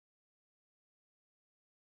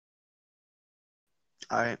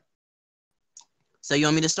All right. So you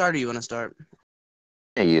want me to start, or you want to start?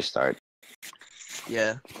 Yeah, you start.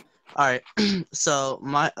 Yeah. All right. So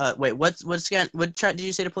my wait, what chat did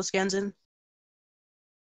you say to put scans in?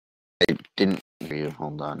 I didn't hear you.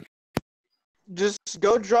 Hold on. Just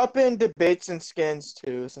go drop in debates and scans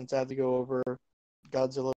too, since I have to go over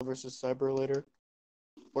Godzilla versus Cyber later.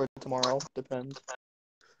 Or tomorrow, depends.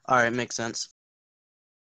 All right, makes sense.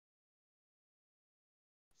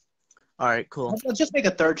 All right, cool. Let's just make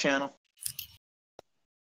a third channel.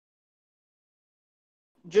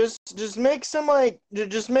 Just make some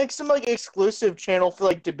exclusive channel for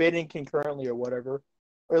like debating concurrently or whatever.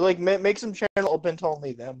 Or like make some channel open to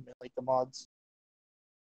only them, like the mods.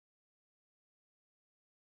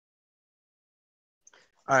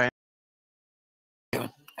 All right.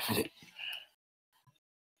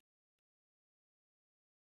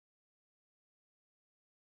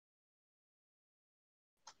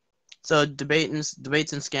 So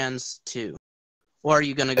debates and scans 2. Or are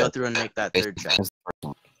you gonna go through and make that third chat?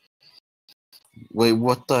 Wait,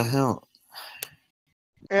 what the hell?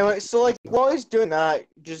 Anyway, so like while he's doing that,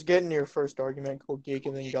 just get in your first argument, Cool Geek,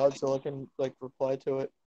 and then Godzilla can like reply to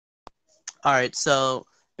it. All right. So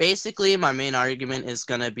basically, my main argument is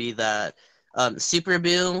gonna be that Super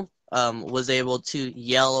Boo was able to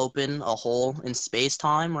yell open a hole in space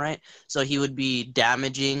time, right? So he would be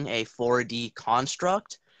damaging a 4D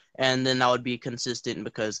construct, and then that would be consistent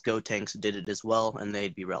because Gotenks did it as well, and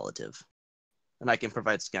they'd be relative. And I can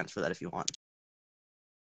provide scans for that if you want.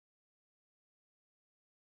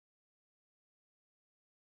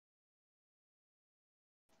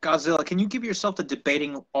 Godzilla, can you give yourself the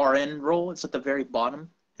debating RN role? It's at the very bottom.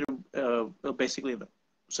 It'll basically,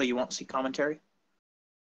 so you won't see commentary.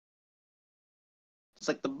 It's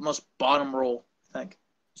like the most bottom role, I think.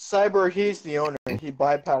 Cyber, he's the owner. He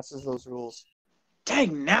bypasses those rules.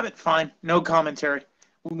 Dang, nabbit, fine. No commentary.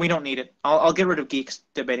 We don't need it. I'll get rid of Geek's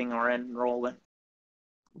debating RN role then.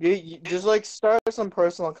 You just like start some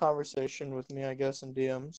personal conversation with me, I guess, in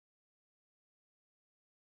DMs.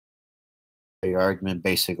 Your argument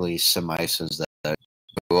basically surmises that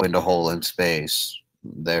we opened a hole in space,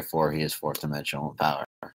 therefore he is fourth dimensional power.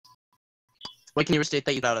 Wait, can you restate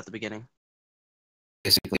that you out at the beginning?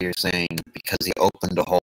 Basically, you're saying because he opened a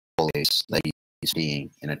hole in space that he's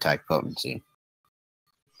being in attack potency.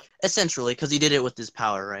 Essentially, because he did it with his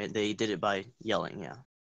power, right? They did it by yelling, yeah.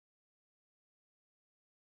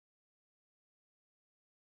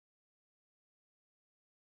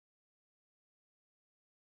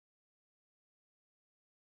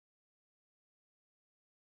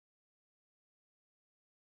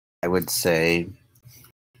 I would say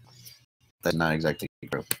that's not exactly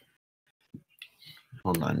true.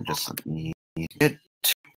 Hold on, just let me get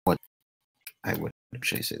what I would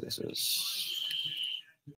actually say this is.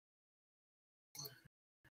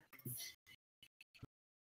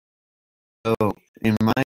 So, in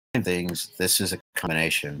my things, this is a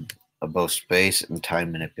combination of both space and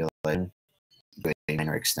time manipulation to a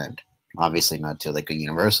minor extent. Obviously, not to like a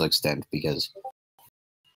universal extent because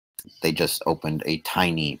they just opened a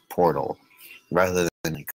tiny portal rather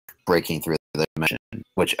than like breaking through the dimension,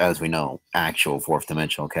 which, as we know, actual fourth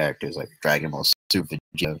dimensional characters like Dragon Ball Super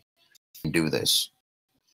Vegeta can do this.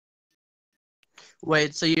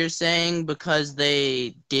 Wait, so you're saying because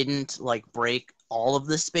they didn't like break all of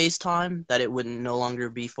the space-time that it wouldn't no longer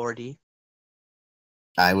be 4D?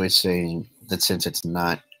 I would say that since it's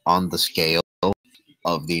not on the scale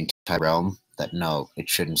of the entire realm, that no, it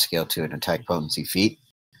shouldn't scale to an attack potency feat.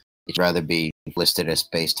 It'd rather be listed as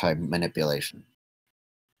space-time manipulation.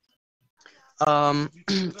 All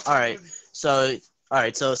right.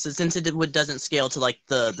 So since it doesn't scale to like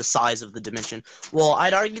the size of the dimension, well,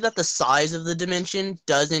 I'd argue that the size of the dimension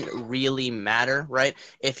doesn't really matter, right?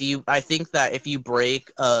 I think that if you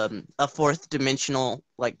break a fourth dimensional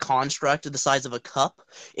like construct the size of a cup,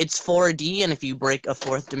 it's 4D, and if you break a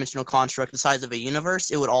fourth dimensional construct the size of a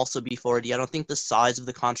universe, it would also be 4D. I don't think the size of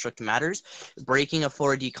the construct matters. Breaking a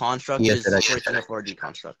 4D construct is breaking a 4D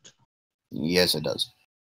construct. Yes, it does.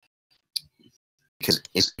 Because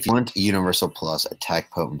if you want Universal Plus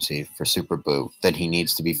attack potency for Super Boo, then he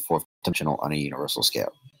needs to be fourth dimensional on a universal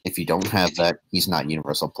scale. If you don't have that, he's not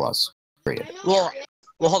Universal Plus. Period. Well,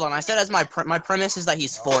 hold on. I said as my premise is that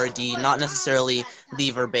he's 4D, not necessarily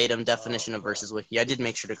the verbatim definition of Versus Wiki. I did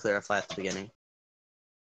make sure to clarify at the beginning.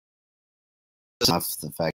 Enough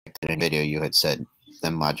the fact that in video you had said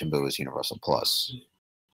that Majin Buu is Universal Plus.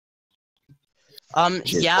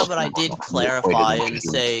 Yeah, but I did clarify and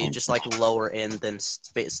say just like lower end than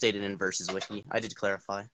stated in Versus Wiki. I did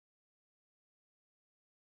clarify.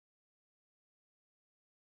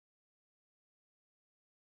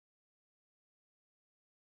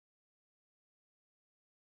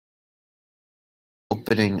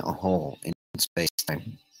 Opening a hole in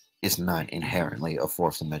space-time is not inherently a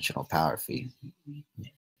fourth-dimensional power feat.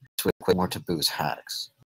 To equate more to Boo's hacks,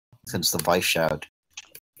 since the Vice Shout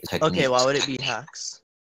is Okay, techniques. why would it be hacks?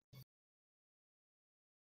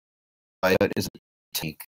 Vice Shout is a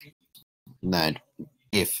technique that,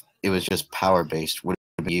 if it was just power-based, would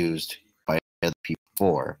have been used by other people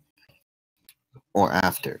before or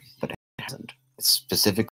after, but it hasn't. It's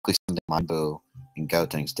specifically something Boo and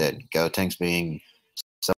Gotenks did. Gotenks being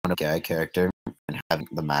someone of a guy character and having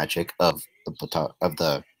the magic of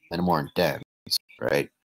the Metamoran dance, right?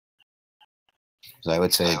 So I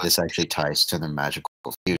would say this actually ties to their magical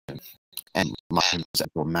fusion and mine's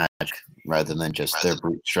actual magic rather than just their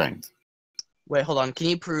brute strength. Wait, hold on. Can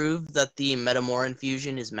you prove that the Metamoran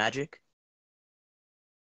fusion is magic?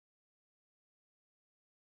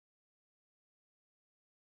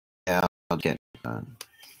 Yeah, I'll get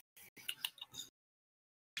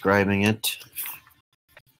describing it.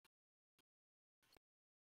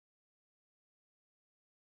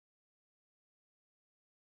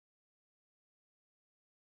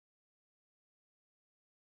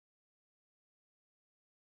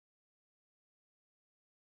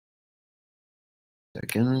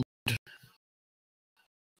 Second.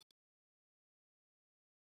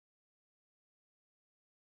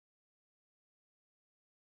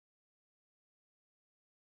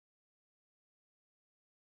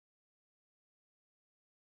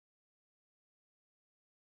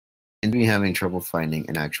 And be having trouble finding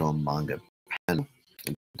an actual manga panel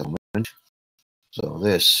at the moment. So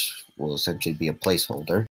this will essentially be a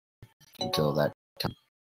placeholder until that time.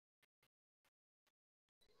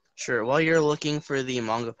 Sure. While you're looking for the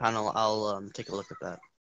manga panel, I'll take a look at that.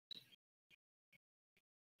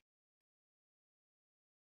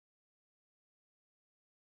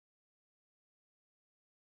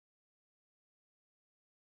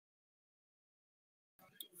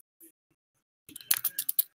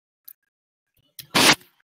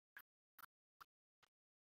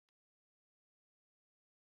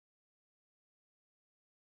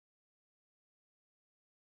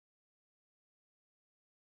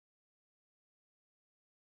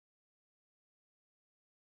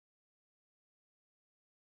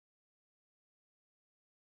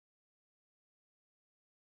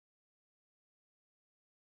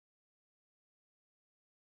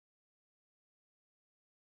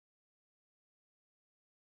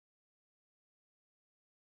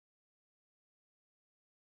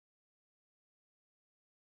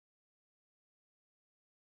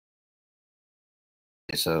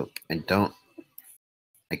 So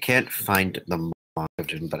I can't find the manga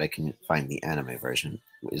version, but I can find the anime version.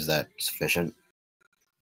 Is that sufficient?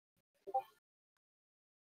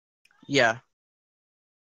 Yeah.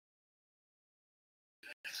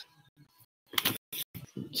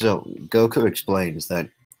 So Goku explains that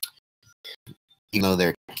even though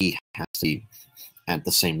their ki has to be at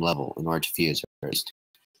the same level in order to fuse, or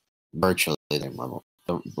virtually the same level.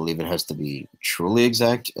 I don't believe it has to be truly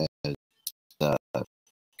exact, as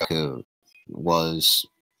Goku was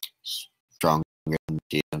stronger than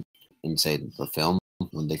Vegeta in, say, the film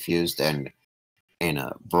when they fused, and in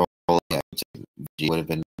Broly, Vegeta would have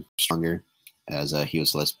been stronger, as he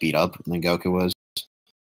was less beat up than Goku was.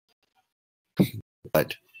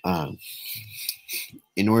 But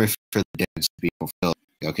in order for the dance to be fulfilled,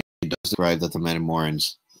 Goku does describe that the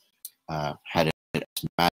Metamorans had it as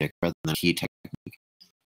magic rather than a key technique.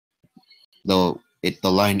 Though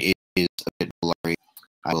the line is a bit blurry,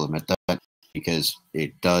 I will admit that, because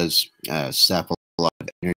it does sap a lot of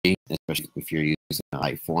energy, especially if you're using a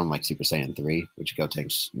high form like Super Saiyan 3, which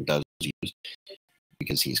Gotenks does use,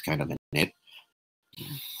 because he's kind of a nit.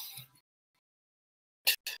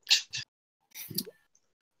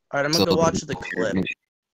 Alright, I'm gonna go watch the clip.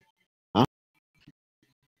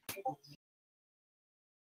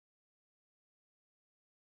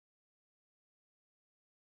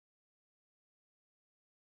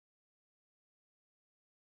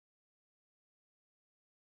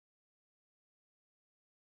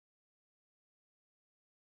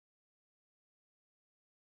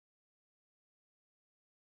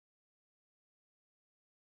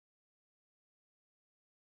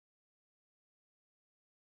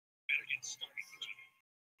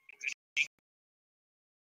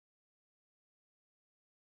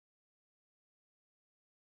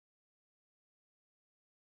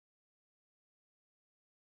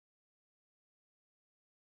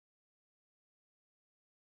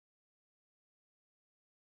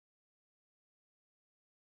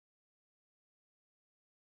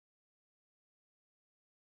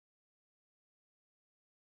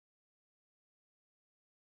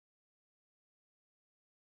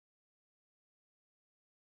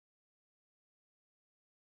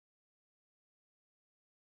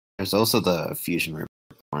 There's also the Fusion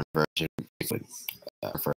Reborn version. You could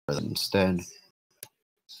refer to them instead.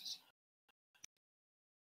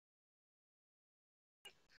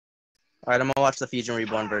 All right, I'm gonna watch the Fusion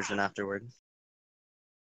Reborn version afterward.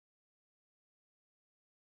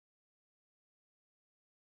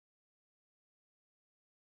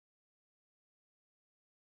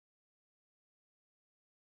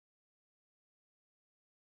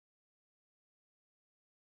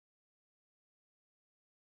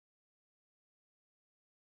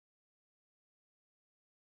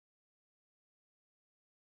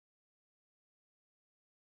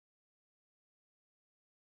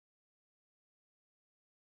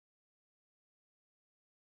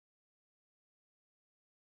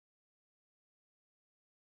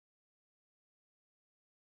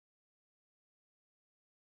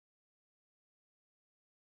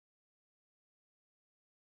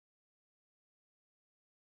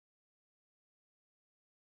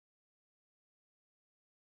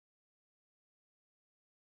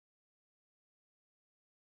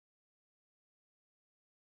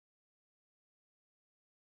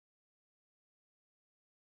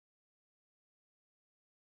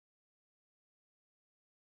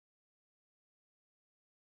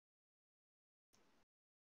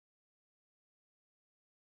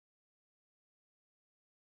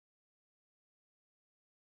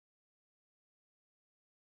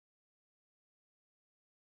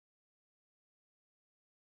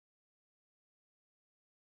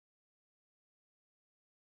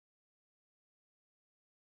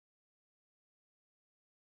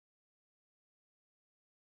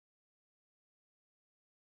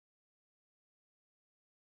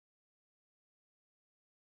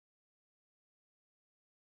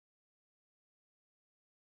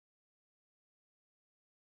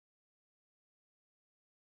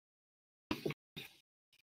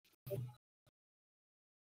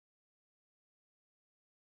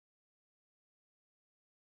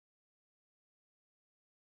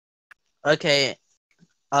 Okay,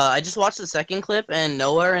 I just watched the second clip, and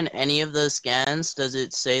nowhere in any of the scans does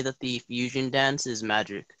it say that the fusion dance is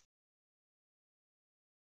magic.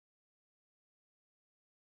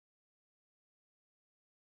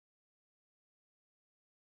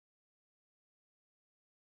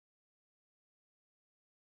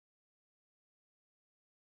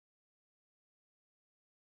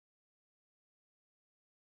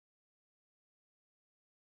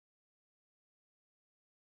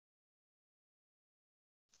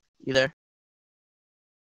 You there?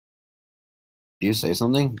 Do you say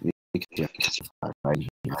something?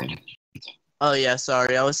 Oh yeah,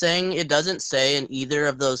 sorry. I was saying it doesn't say in either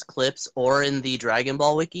of those clips or in the Dragon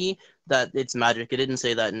Ball wiki that it's magic. It didn't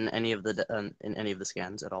say that in any of the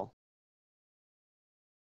scans at all.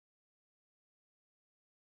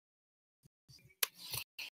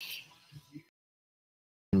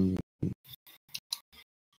 I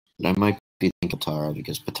might be thinking Potara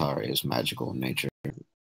because Potara is magical in nature.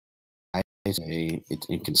 I say it's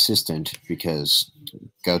inconsistent because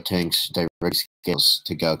Gotenks direct scales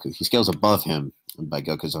to Goku. He scales above him by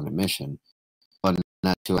Goku's own admission, but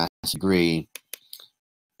not to a degree.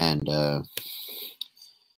 And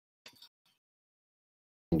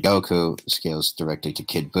Goku scales directly to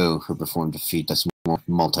Kid Buu, who performed a feat that's more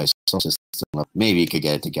multi-soul system. Maybe he could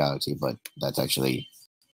get it to Galaxy, but that's actually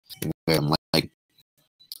very unlikely.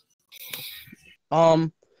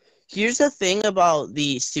 Here's the thing about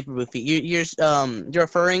the Super Buu feat. You're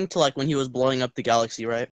referring to like when he was blowing up the galaxy,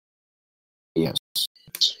 right? Yes.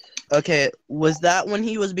 Okay, was that when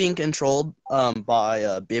he was being controlled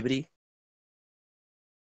by Bibbidi?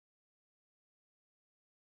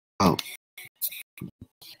 Oh.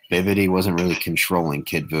 Bibbidi wasn't really controlling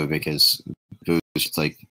Kid Buu because Buu is just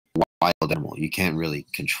like a wild animal. You can't really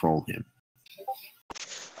control him.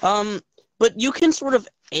 But you can sort of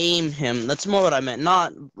aim him. That's more what I meant.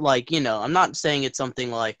 Not like, I'm not saying it's something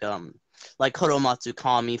like Horomatsu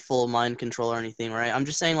Kami, full mind control or anything, right? I'm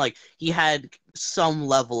just saying like he had some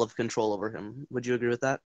level of control over him. Would you agree with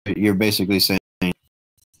that? You're basically saying, I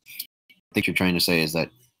think you're trying to say is that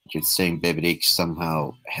you're saying Bibbidi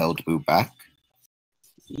somehow held Buu back?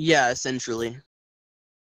 Yeah, essentially.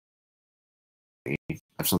 I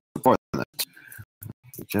have some support on that.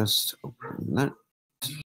 Just open that.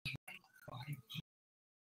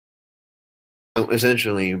 So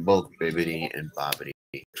essentially, both Bibbidi and Bobbidi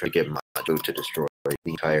try to get Maju to destroy the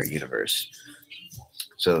entire universe.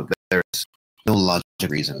 So there's no logical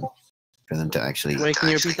reason for them to actually. Wait, can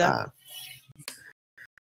you repeat that?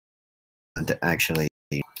 To actually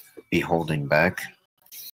be holding back.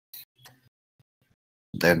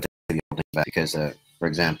 Them to be holding back because, for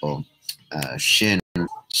example, Shin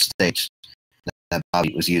states that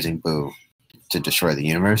Bobby was using Boo to destroy the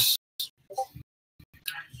universe.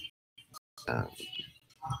 The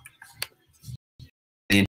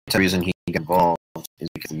entire reason he got involved is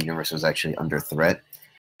because the universe was actually under threat,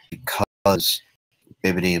 because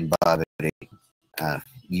Bibbidi and Bobbidi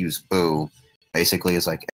used Boo basically as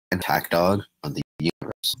like an attack dog on the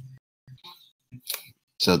universe.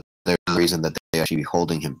 So there's a reason that they actually be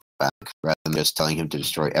holding him back rather than just telling him to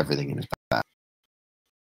destroy everything in his path.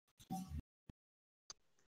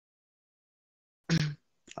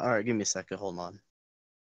 All right, give me a second. Hold on.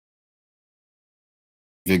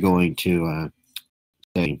 If you're going to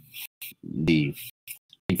say the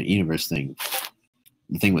Infinite Universe thing,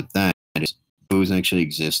 the thing with that is Boo's actually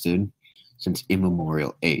existed since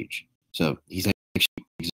immemorial age. So he's actually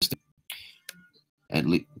existed at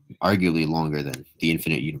least arguably longer than the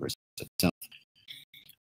Infinite Universe itself.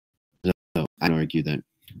 So I argue that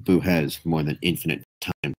Boo has more than infinite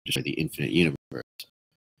time to destroy the Infinite Universe.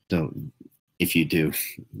 So if you do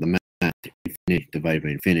the math, infinite divided by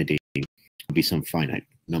infinity will be some finite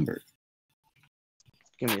number.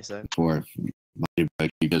 Give me a sec. Or you're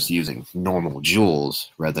just using normal joules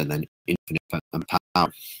rather than infinite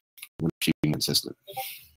power when achieving consistent.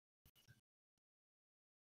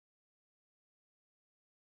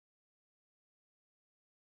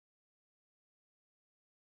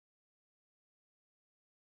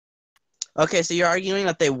 Okay, so you're arguing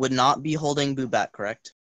that they would not be holding Boo back,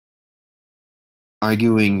 correct?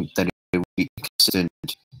 Arguing that it would be consistent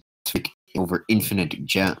to make over infinite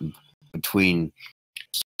jump between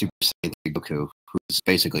Super Saiyan 3 Goku, who is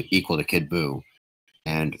basically equal to Kid Boo,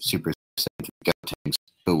 and Super Saiyan 3 Gotenks,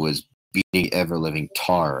 who was beating ever-living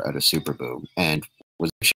tar out of Super Boo, and was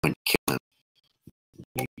actually going to kill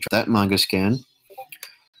him. That manga scan,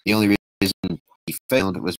 the only reason he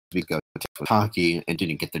failed was because Gotenks was cocky and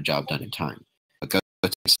didn't get the job done in time. But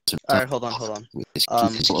Gotenks Alright, hold on.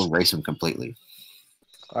 will erase him completely.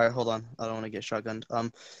 Alright, hold on. I don't want to get shotgunned.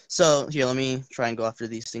 So here, let me try and go after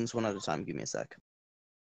these things one at a time. Give me a sec.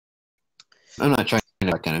 I'm not trying to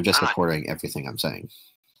back in, I'm just reporting everything I'm saying.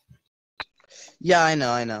 Yeah, I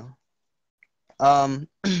know.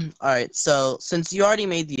 Alright, so since you already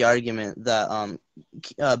made the argument that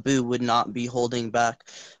Boo would not be holding back,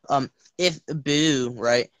 if Boo,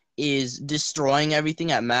 right, is destroying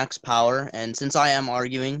everything at max power, and since I am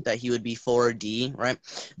arguing that he would be 4D, right,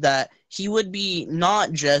 that he would be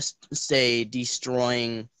not just, say,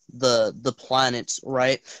 destroying the planets,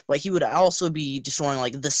 right, but he would also be destroying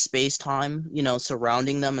like the space-time, you know,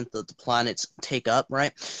 surrounding them and the planets take up,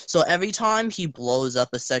 right? So every time he blows up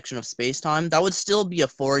a section of space-time, that would still be a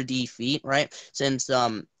 4D feat, right? Since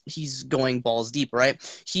he's going balls deep, right?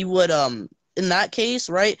 He would in that case,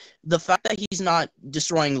 right, the fact that he's not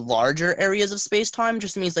destroying larger areas of space-time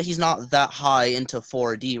just means that he's not that high into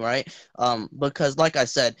 4D, right? Because, like I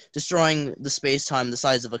said, destroying the space-time the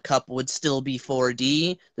size of a cup would still be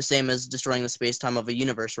 4D, the same as destroying the space-time of a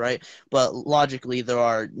universe, right? But logically, there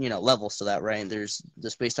are, you know, levels to that, right? There's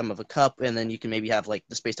the space-time of a cup, and then you can maybe have, like,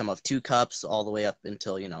 the space-time of 2 cups all the way up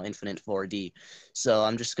until, you know, infinite 4D. So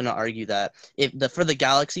I'm just going to argue that for the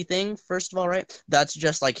galaxy thing, first of all, right, that's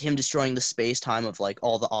just, like, him destroying the space-time of, like,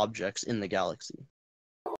 all the objects in the galaxy.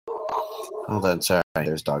 Hold on, sorry,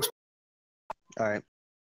 there's dogs. Alright.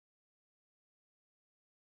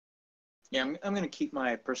 Yeah, I'm going to keep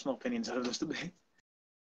my personal opinions out of this debate.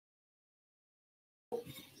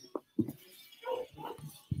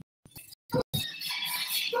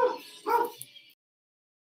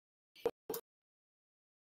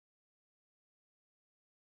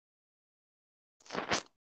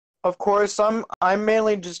 Of course, I'm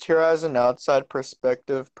mainly just here as an outside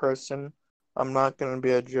perspective person. I'm not going to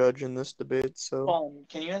be a judge in this debate, so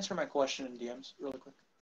Can you answer my question in DMs really quick?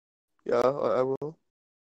 yeah, I will.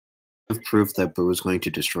 Proof that Boo is going to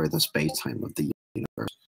destroy the space-time of the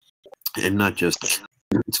universe, and not just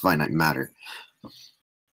its finite matter.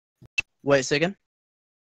 Wait, say again?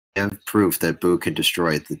 I have proof that Boo can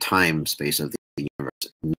destroy the time-space of the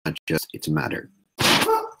universe, not just its matter.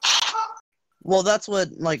 Well, that's what,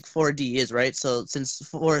 like, 4D is, right? So since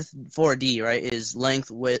 4D, right, is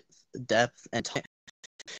length, width, depth, and time.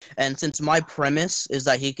 And since my premise is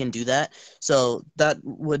that he can do that, so that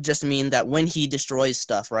would just mean that when he destroys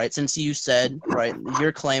stuff, right? Since you said, right,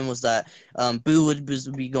 your claim was that Boo would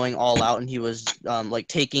be going all out and he was like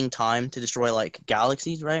taking time to destroy like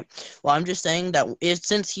galaxies, right? Well, I'm just saying that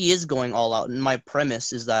since he is going all out, and my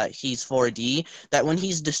premise is that he's 4D, that when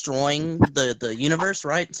he's destroying the universe,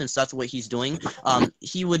 right? Since that's what he's doing,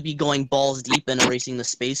 he would be going balls deep and erasing the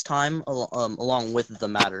space-time along with the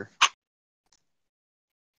matter.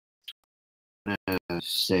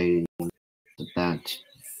 Say that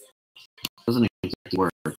doesn't exactly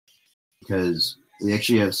work because we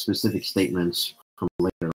actually have specific statements from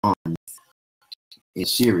later on in a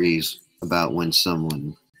series about when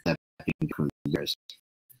someone that from the universe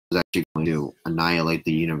is actually going to annihilate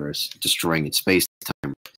the universe, destroying its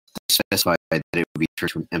space-time. They specify that it would be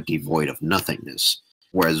turned to an empty void of nothingness,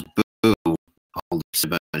 whereas Boo only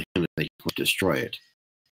said about him that he would destroy it.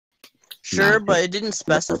 Sure, Not but it didn't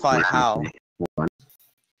specify how.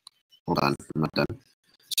 Hold on, I'm not done.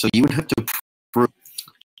 So you would have to prove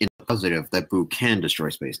in the positive that Boo can destroy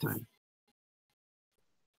space-time.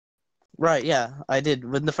 Right, yeah, I did.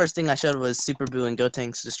 When the first thing I showed was Super Boo and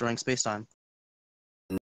Gotenks destroying space-time.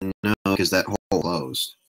 No, because that hole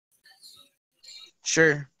closed.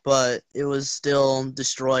 Sure, but it was still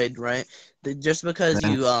destroyed, right? Just because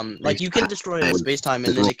you like you can destroy a space-time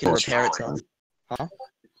and then it can repair itself. Huh?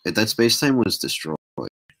 If that space-time was destroyed, then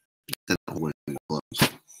the hole would be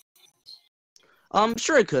closed.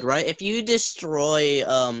 Sure it could, right? If you destroy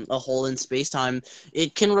a hole in space-time,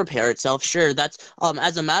 it can repair itself. Sure, that's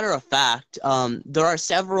as a matter of fact, there are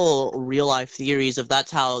several real-life theories of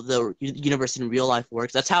that's how the universe in real life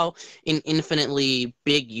works. That's how an infinitely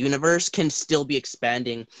big universe can still be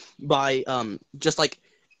expanding by just like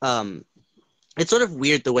it's sort of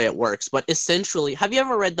weird the way it works, but essentially, have you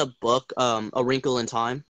ever read the book A Wrinkle in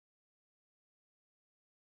Time?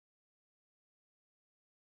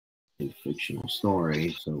 A fictional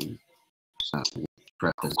story, so it's not what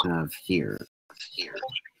Prep doesn't have here.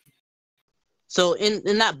 So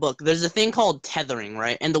in that book, there's a thing called tethering,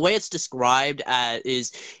 right? And the way it's described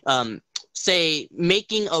is, say,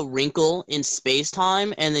 making a wrinkle in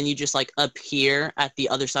space-time, and then you just like appear at the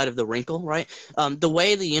other side of the wrinkle, right? The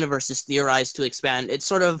way the universe is theorized to expand, it's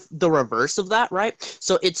sort of the reverse of that, right?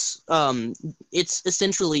 So it's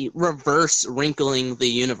essentially reverse wrinkling the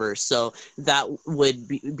universe. So that would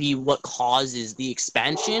be what causes the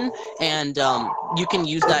expansion, and you can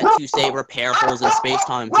use that to say repair holes in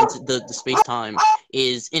space-time, since the space-time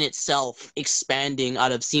is in itself expanding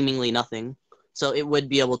out of seemingly nothing. So it would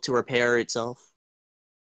be able to repair itself.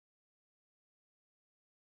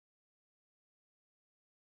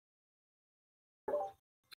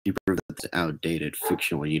 You prove that the outdated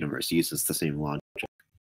fictional universe uses the same logic.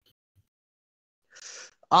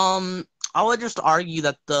 I would just argue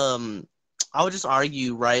that I would just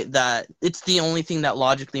argue, right, that it's the only thing that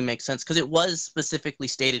logically makes sense, because it was specifically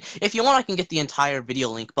stated. If you want, I can get the entire video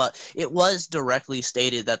link, but it was directly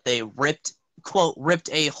stated that they ripped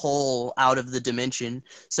a hole out of the dimension.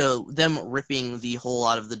 So them ripping the hole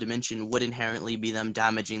out of the dimension would inherently be them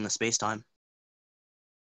damaging the space-time.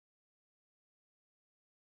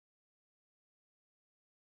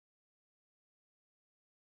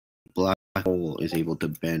 Black hole is able to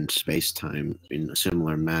bend space-time in a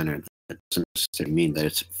similar manner. That doesn't necessarily mean that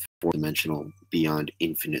it's four-dimensional beyond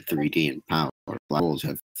infinite 3D in power. Black holes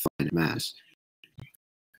have finite mass.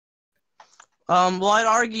 Well, I'd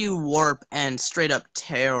argue warp and straight-up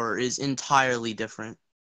terror is entirely different.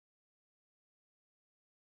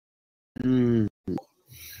 Could,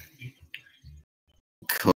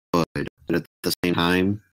 but at the same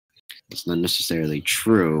time, it's not necessarily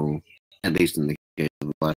true, at least in the case of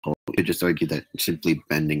a black hole. You could just argue that simply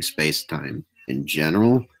bending space-time in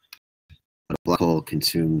general, a black hole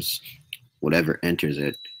consumes whatever enters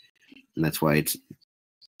it, and that's why it's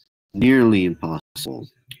nearly impossible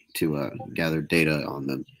to gather data on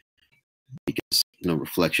them, because no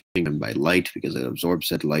reflection by light, because it absorbs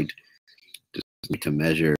said light. Just need to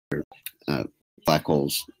measure black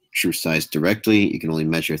holes' true size directly. You can only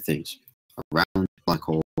measure things around the black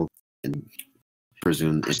hole and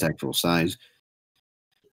presume its actual size.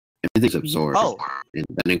 Everything's absorbed, and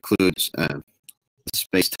that includes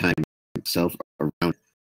space-time itself around.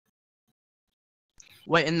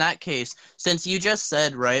 Wait, in that case, since you just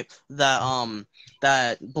said, right, that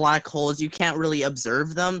that black holes, you can't really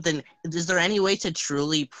observe them, then is there any way to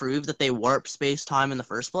truly prove that they warp space-time in the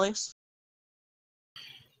first place?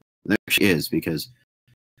 There actually is, because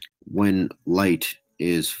when light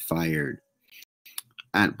is fired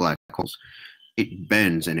at black holes, it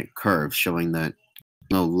bends and it curves, showing that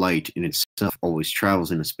no light in itself always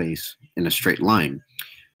travels in a space in a straight line,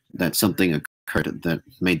 that something occurred that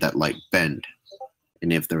made that light bend.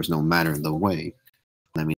 And if there was no matter in the way,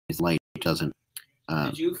 that means light doesn't.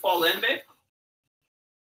 Did you fall in, babe?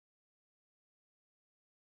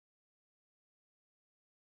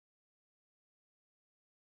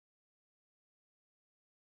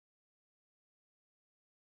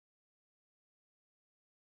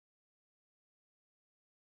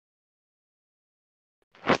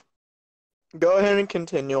 Go ahead and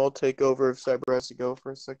continue. I'll take over if Cyber has to go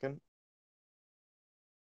for a second.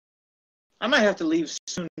 I might have to leave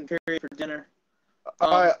soon, Carrie, for dinner.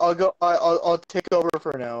 Alright, I'll go. I'll take over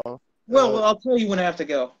for now. Well, I'll tell you when I have to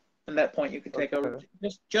go. At that point, you can take over.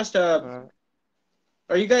 Okay.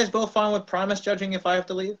 Are you guys both fine with Primus judging if I have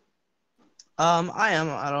to leave? I am.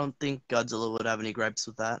 I don't think Godzilla would have any gripes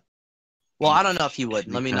with that. Well, I don't know if he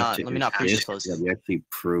would. Let me not presuppose. Yeah, we actually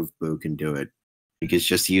prove Boo can do it. Because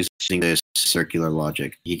just using this circular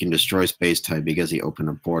logic, he can destroy space-time because he opened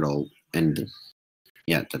a portal, and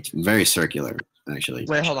yeah, that's very circular, actually.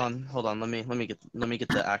 Wait, hold on. Let me get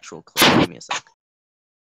the actual clip. Give me a sec.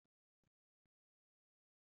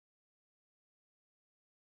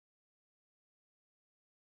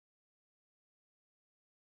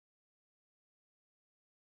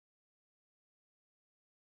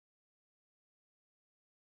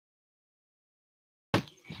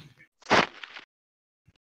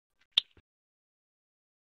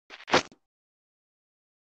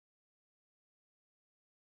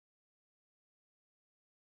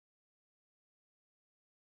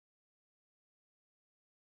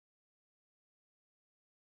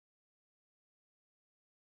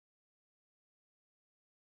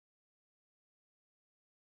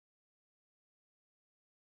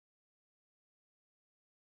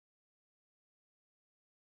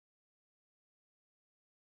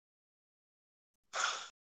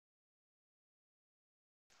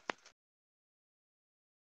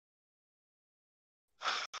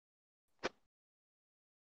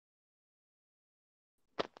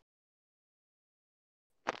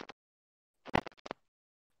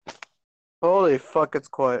 Holy fuck, it's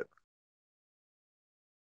quiet.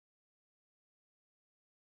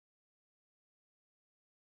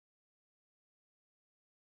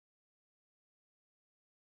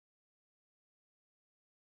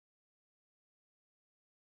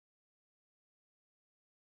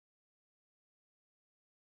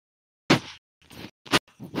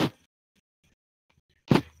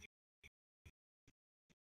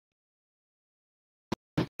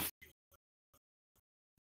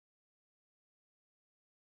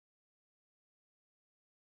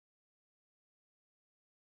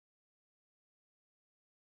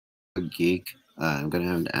 Geek, I'm gonna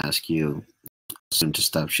have to ask you soon to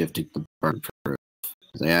stop shifting the burn proof.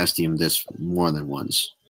 I asked him this more than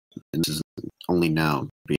once, and this is only now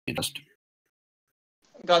being addressed.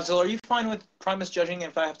 Godzilla, are you fine with Primus judging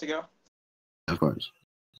if I have to go? Of course.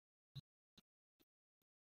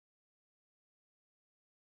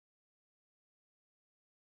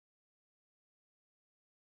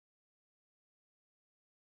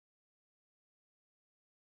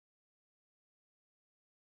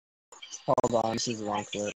 Hold on, this is the wrong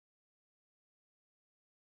clip.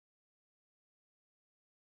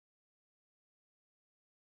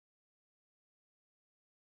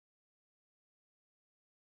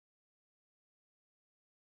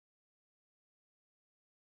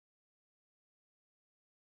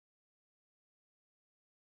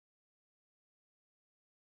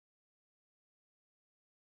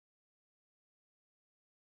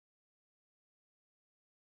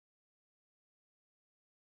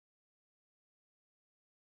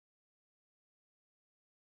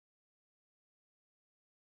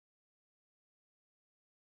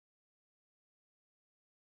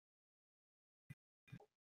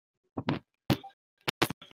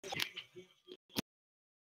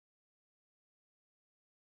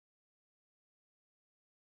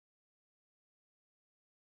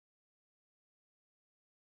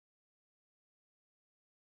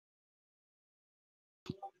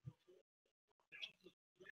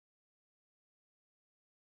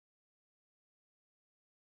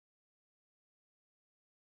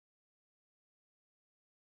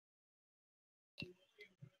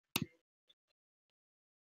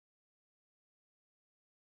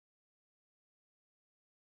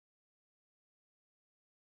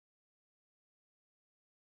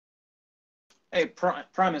 Hey,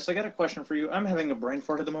 Primus, I got a question for you. I'm having a brain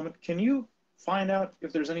fart at the moment. Can you find out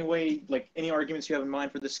if there's any way, like, any arguments you have in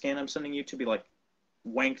mind for the scan I'm sending you to be, like,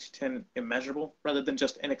 wanked to immeasurable rather than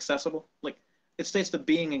just inaccessible? Like, it states the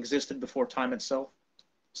being existed before time itself.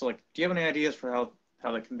 So, like, do you have any ideas for how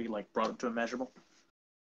that can be, like, brought up to immeasurable?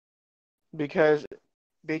 Because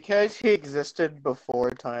he existed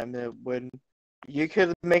before time, you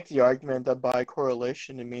could make the argument that by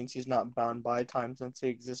correlation it means he's not bound by time since he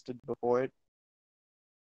existed before it.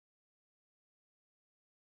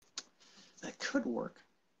 That could work.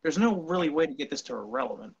 There's no really way to get this to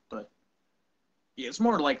irrelevant, but yeah, it's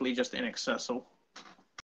more likely just inaccessible.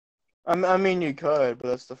 I mean, you could, but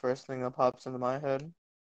that's the first thing that pops into my head.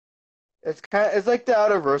 It's like the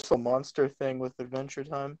Outerversal monster thing with Adventure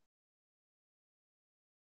Time.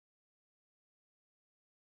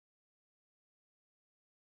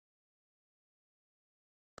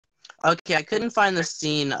 Okay, I couldn't find the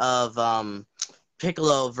scene of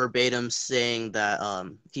Piccolo verbatim saying that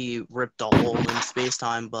he ripped a hole in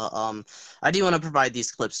space-time, but I do want to provide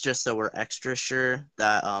these clips just so we're extra sure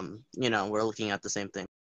that we're looking at the same thing.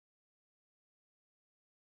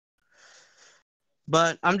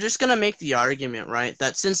 But I'm just going to make the argument, right,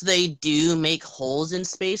 that since they do make holes in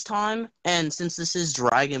space-time, and since this is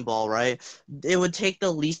Dragon Ball, right, it would take the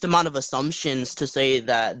least amount of assumptions to say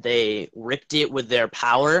that they ripped it with their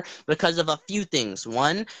power because of a few things.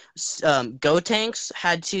 One, Gotenks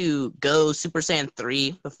had to go Super Saiyan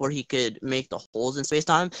 3 before he could make the holes in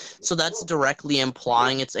space-time, so that's directly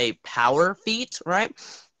implying it's a power feat, right?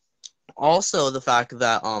 Also, the fact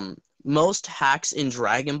that most hacks in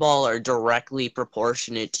Dragon Ball are directly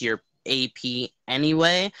proportionate to your AP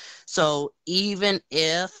anyway. So even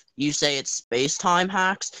if you say it's space-time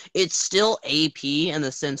hacks, it's still AP in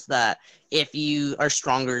the sense that if you are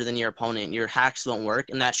stronger than your opponent, your hacks won't work,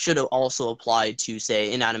 and that should have also applied to,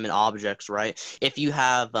 say, inanimate objects, right? If you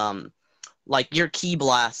have like your ki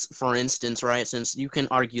blast, for instance, right? Since you can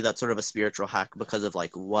argue that's sort of a spiritual hack because of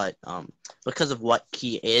like what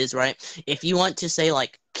ki is, right? If you want to say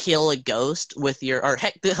like kill a ghost with your, or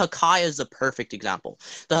heck, the Hakai is a perfect example.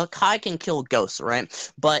 The Hakai can kill ghosts,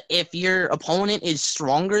 right? But if your opponent is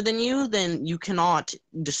stronger than you, then you cannot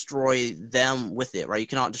destroy them with it, right? You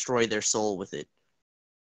cannot destroy their soul with it.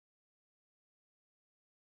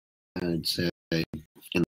 I'd say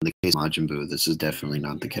in the case of Majin Buu, this is definitely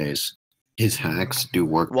not the case. His hacks do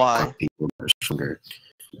work Why? on people that are stronger,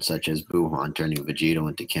 such as Buuhan turning Vegito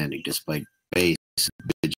into candy despite base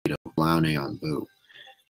Vegito clowning on Buu.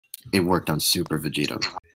 It worked on Super Vegito.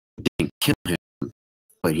 It didn't kill him,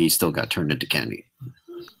 but he still got turned into candy.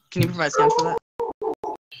 Can you provide scans for that?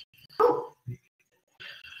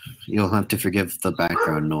 You'll have to forgive the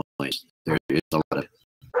background noise. There is a lot of...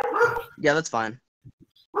 Yeah, that's fine.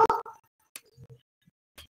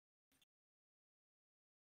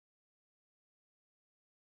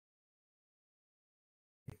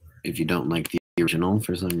 If you don't like the original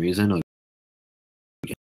for some reason,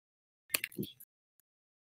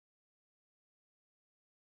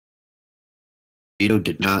 Vegito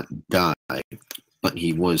did not die, but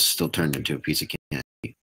he was still turned into a piece of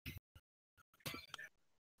candy.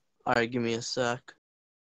 Alright, give me a sec.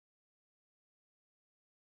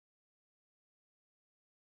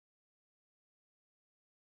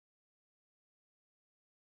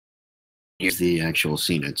 Here's the actual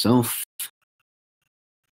scene itself.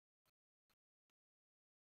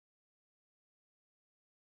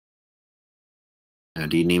 Now,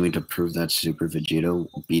 do you need me to prove that Super Vegito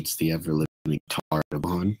beats the ever-living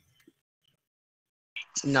Tardabon?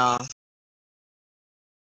 Nah.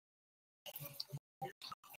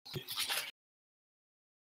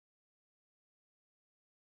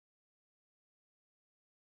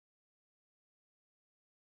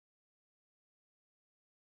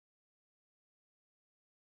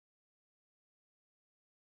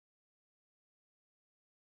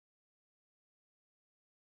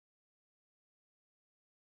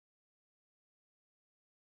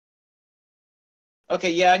 Okay,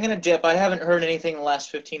 yeah, I'm gonna dip. I haven't heard anything in the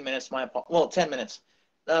last 15 minutes. Well, 10 minutes.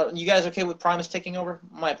 You guys okay with Primus taking over?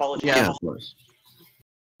 My apologies. Yeah. Of course.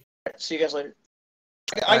 Right, see you guys later.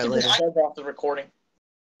 I Alright, can later. just shut off the recording.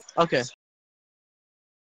 Okay.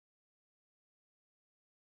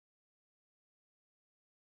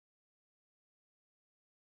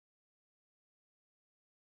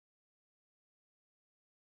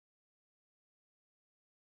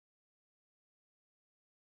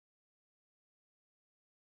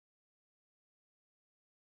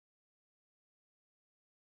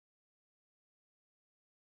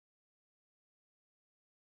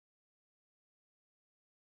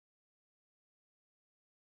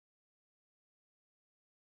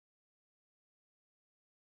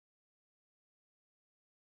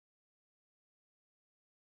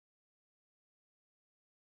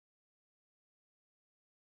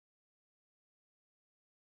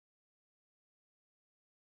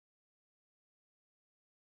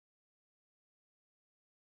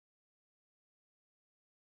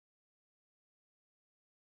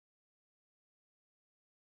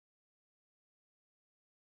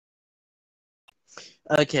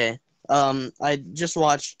 Okay. I just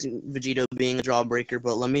watched Vegito being a jawbreaker,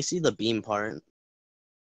 but let me see the beam part.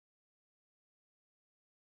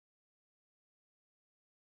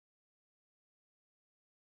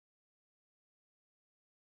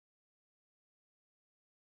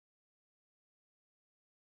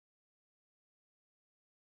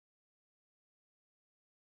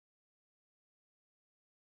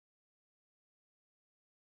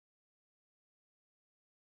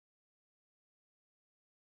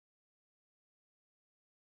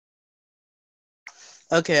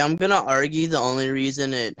 Okay, I'm gonna argue the only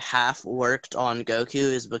reason it half worked on Goku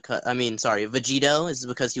is because, Vegito is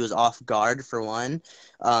because he was off guard for one.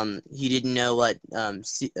 He didn't know what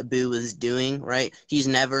Boo was doing, right? He's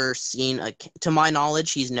never seen to my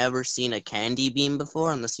knowledge, he's never seen a candy beam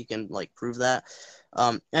before, unless you can like prove that.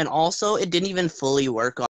 And also, it didn't even fully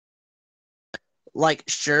work on. Like,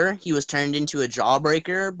 sure, he was turned into a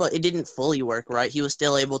jawbreaker, but it didn't fully work, right? He was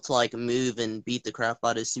still able to like move and beat the crap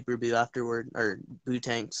out of Super Boo afterward, or Boo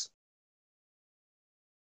Tanks.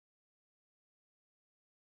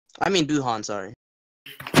 I mean Buhan, sorry.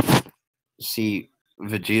 See,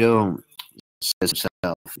 Vegito says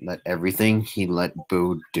himself that everything he let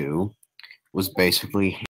Boo do was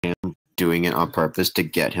basically him doing it on purpose to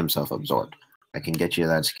get himself absorbed. I can get you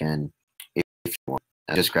that skin if you want.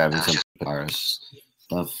 I'm just grabbing some Polaris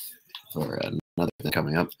stuff for another thing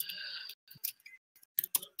coming up.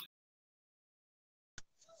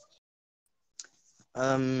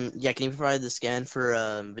 Yeah, can you provide the scan for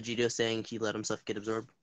Vegito saying he let himself get absorbed?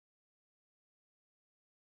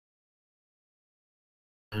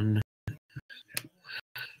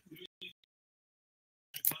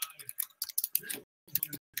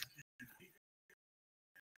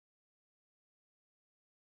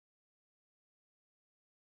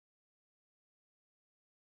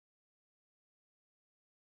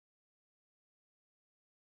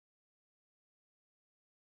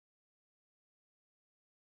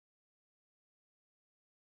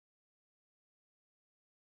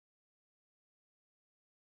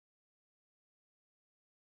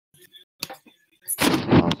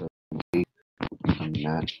 Also,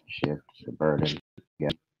 not shift the burden. Yeah.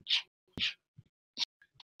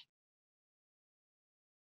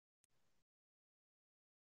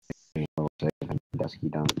 Dusky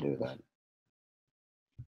don't do that.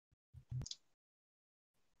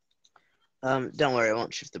 Don't worry, I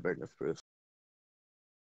won't shift the burden of proof.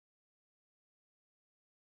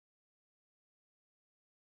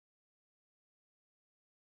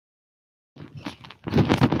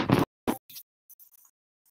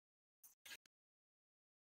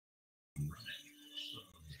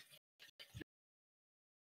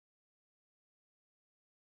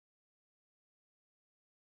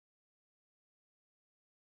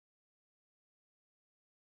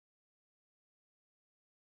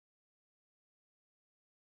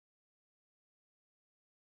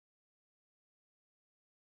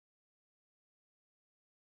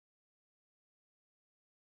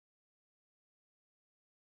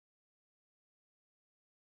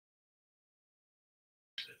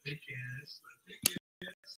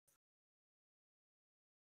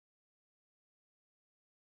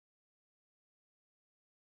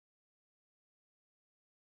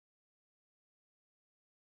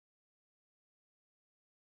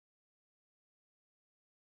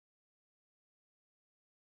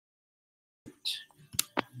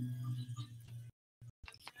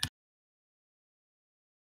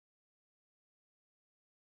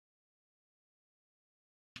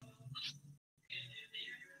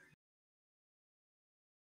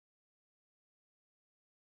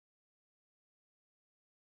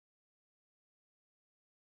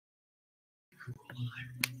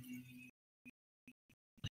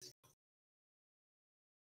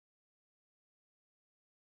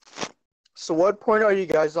 So what point are you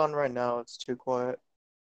guys on right now? It's too quiet.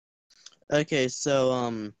 Okay,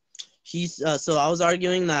 so so I was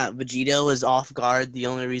arguing that Vegito was off guard. The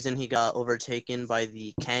only reason he got overtaken by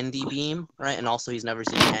the candy beam, right? And also he's never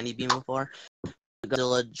seen a candy beam before.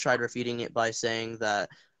 Godzilla tried refuting it by saying that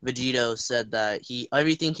Vegito said that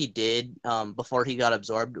everything he did before he got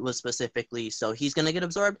absorbed was specifically so he's gonna get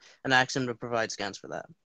absorbed, and asked him to provide scans for that.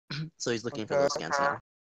 So he's looking for those scans now.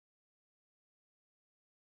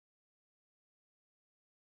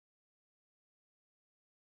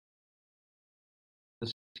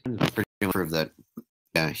 Pretty much prove that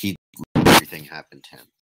everything happened to him,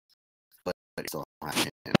 but it still happened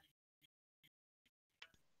to him.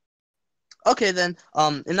 Okay, then,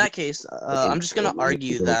 in that case, I'm just gonna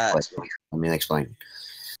argue that. Let me explain.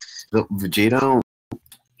 So Vegito,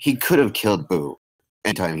 he could have killed Boo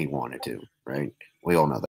anytime he wanted to, right? We all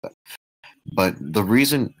know that. But the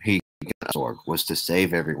reason he got absorbed was to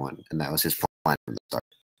save everyone, and that was his plan from the start.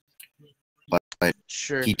 But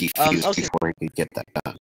sure. He defused okay. before he could get that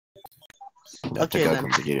done. Okay, then.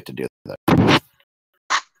 Vegeta to do that.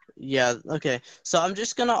 Yeah, okay. So I'm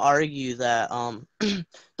just gonna argue that the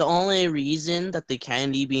only reason that the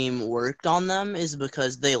candy beam worked on them is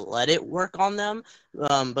because they let it work on them,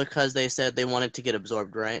 because they said they wanted to get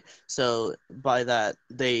absorbed, right? So by that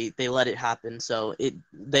they let it happen. So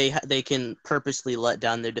they can purposely let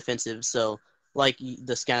down their defensive. So like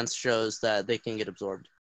the scans shows that they can get absorbed.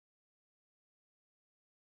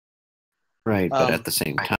 Right, but at the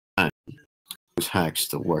same time, those hacks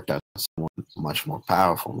still worked out someone much more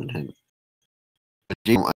powerful than him.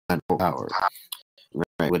 Vegeta had power,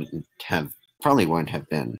 right? Probably wouldn't have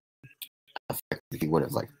been effective if he would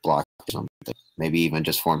have like blocked something. Maybe even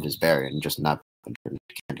just formed his barrier and just not.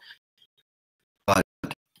 But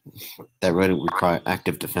that would require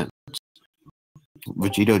active defense.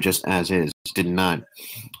 Vegito, just as is, did not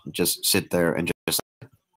just sit there and just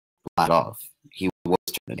light off. He was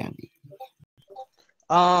turned again.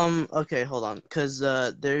 Okay, hold on, because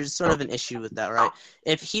there's sort of an issue with that, right?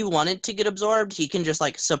 If he wanted to get absorbed, he can just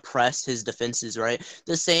like suppress his defenses, right?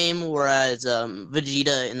 The same whereas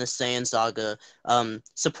Vegeta in the Saiyan Saga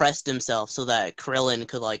suppressed himself so that Krillin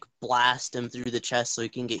could like blast him through the chest so he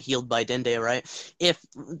can get healed by Dende, right?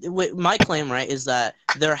 My claim, right, is that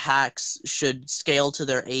their hacks should scale to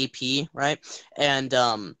their AP, right? And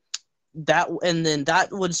that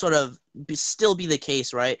would sort of still be the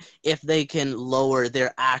case, right? If they can lower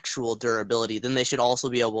their actual durability, then they should also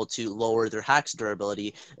be able to lower their hacks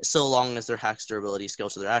durability, so long as their hacks durability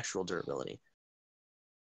scales to their actual durability.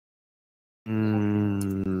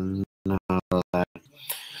 No, that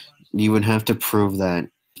you would have to prove that,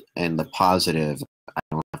 and the positive. I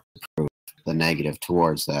don't have to prove the negative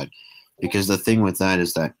towards that, because the thing with that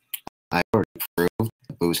is that I already proved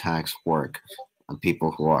that Boo's hacks work on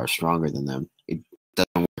people who are stronger than them. It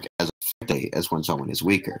doesn't work as effectively as when someone is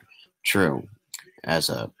weaker. True, as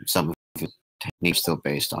some of the techniques still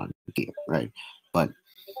based on gear, right? But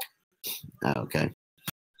okay.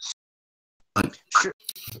 But to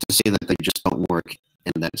say that they just don't work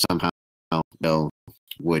and that somehow Bill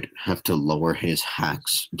would have to lower his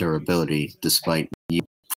hacks durability, despite you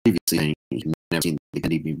previously saying you've never seen the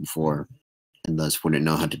Candy Beam before, and thus wouldn't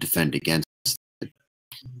know how to defend against it,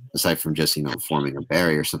 aside from just forming a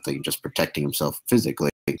barrier or something, just protecting himself physically,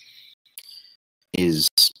 is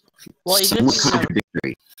somewhat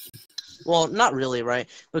contradictory. Well, not really, right?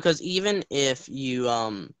 Because even if you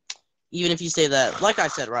say that, like I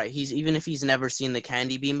said, right, even if he's never seen the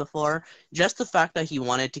Candy Beam before, just the fact that he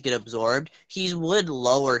wanted to get absorbed, he would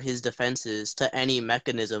lower his defenses to any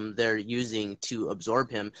mechanism they're using to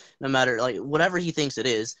absorb him, no matter, like, whatever he thinks it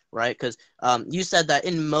is, right? Because you said that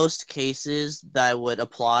in most cases that would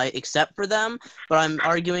apply except for them, but I'm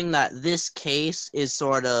arguing that this case is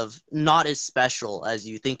sort of not as special as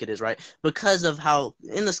you think it is, right? Because of how,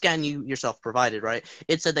 in the scan you yourself provided, right,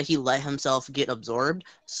 it said that he let himself get absorbed,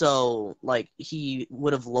 so like he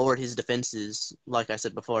would have lowered his defenses, like I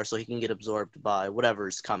said before, so he can get absorbed by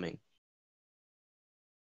whatever's coming.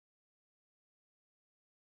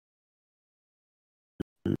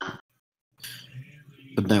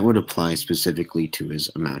 But that would apply specifically to his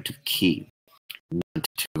amount of ki, not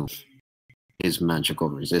to his magical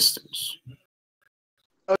resistance.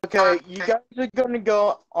 Okay, you guys are going to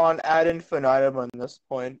go on ad infinitum on this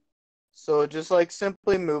point. So just like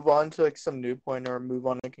simply move on to like some new point or move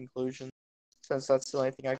on to conclusion, since that's the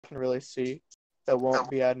only thing I can really see that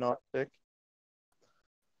won't be agnostic.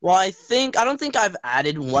 Well, I don't think I've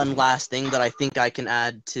added one last thing that I think I can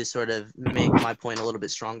add to sort of make my point a little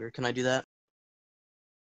bit stronger. Can I do that?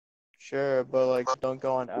 Sure, but like don't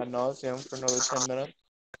go on ad nauseum for another 10 minutes.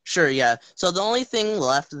 Sure, yeah. So the only thing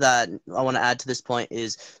left that I want to add to this point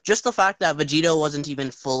is just the fact that Vegito wasn't even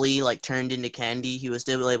fully like turned into candy. He was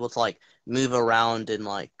still able to like move around and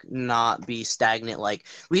like not be stagnant. Like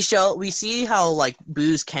we see how like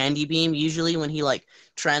Boo's Candy Beam, usually when he like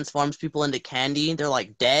transforms people into candy, they're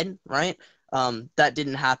like dead, right? That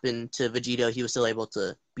didn't happen to Vegito. He was still able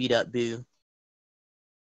to beat up Boo.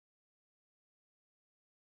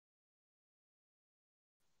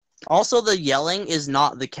 Also, the yelling is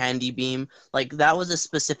not the Candy Beam. Like, that was a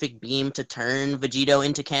specific beam to turn Vegito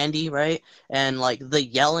into candy, right? And, like, the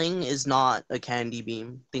yelling is not a Candy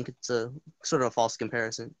Beam. I think it's a sort of a false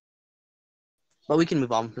comparison. But we can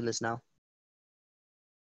move on from this now.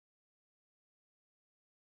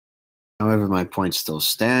 However, my point still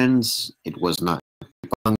stands. It was not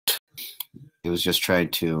debunked. It was just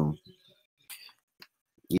tried to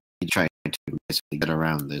basically get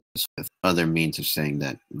around this with other means of saying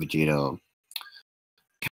that Vegito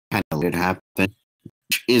kind of let it happen,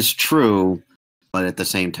 which is true, but at the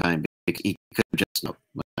same time, he could have just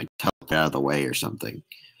like teleport out of the way or something.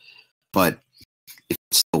 But it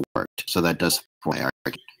still worked, so that does support my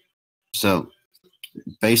argument. So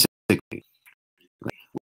basically,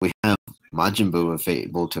 we have Majin Buu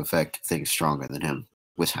able to affect things stronger than him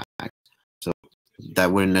with hacks. So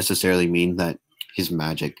that wouldn't necessarily mean that his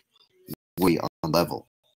magic we on level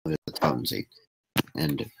with the potency,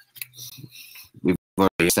 and we've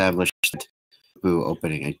already established that Boo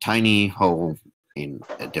opening a tiny hole in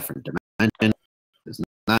a different dimension does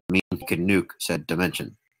not mean he can nuke said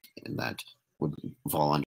dimension, and that would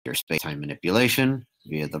fall under space-time manipulation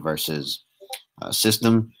via the Versus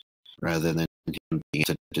system, rather than him being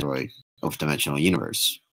able to destroy both-dimensional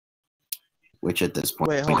universe, which at this point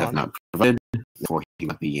Wait, we hold have on. not provided. Therefore, he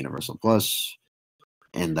might be Universal Plus,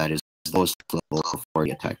 and that is the lowest level for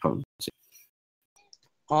the attack potency.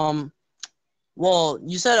 Well,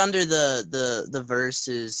 you said under the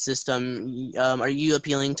Versus system, are you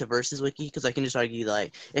appealing to Versus Wiki? Because I can just argue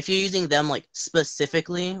like if you're using them like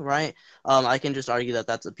specifically, right? I can just argue that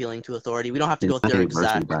that's appealing to authority. We don't have to go through their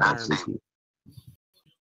exact terms.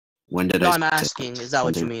 When did No, I I'm asking. Is that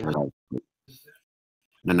what you mean? No.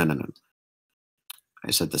 I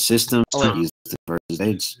said the system uses the Versus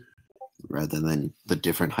aids rather than the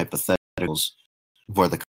different hypotheticals for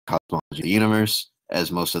the cosmology of the universe,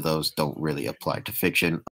 as most of those don't really apply to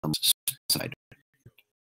fiction.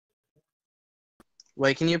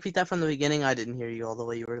 Wait, can you repeat that from the beginning? I didn't hear you all the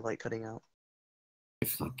way. You were like cutting out.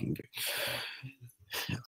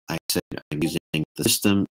 I said I'm using the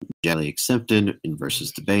system generally accepted in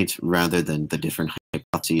Versus debate rather than the different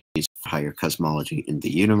hypotheses for higher cosmology in the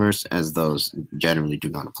universe, as those generally do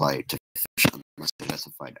not apply to fiction unless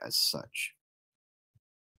specified as such.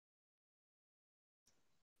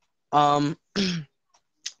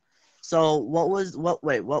 So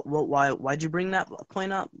why'd you bring that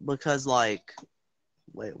point up? Because like,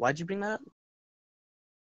 why'd you bring that up?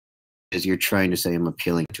 Because you're trying to say I'm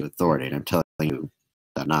appealing to authority, and I'm telling you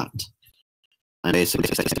that not. I'm basically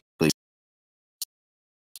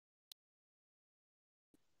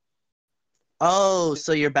Oh,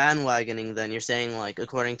 so you're bandwagoning then. You're saying like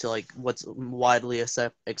according to like what's widely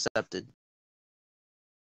accepted.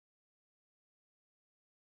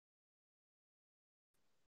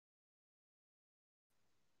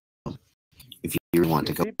 If you want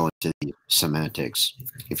to go into the semantics,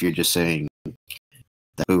 if you're just saying that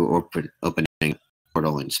opening a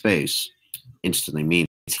portal in space instantly means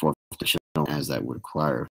fourth dimensional, as that would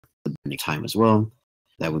require the bending time as well,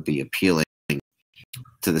 that would be appealing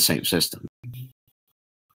to the same system.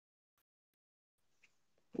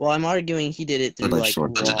 Well, I'm arguing he did it through like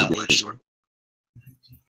raw nature.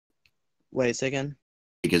 Wait a second.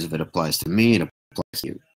 Because if it applies to me, it applies to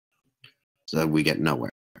you. So we get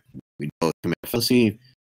nowhere. We both commit fallacy,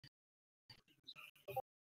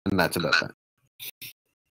 and that's about that.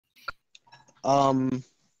 Hold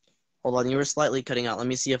on, you were slightly cutting out. Let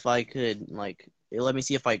me see if I could let me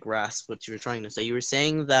see if I grasp what you were trying to say. You were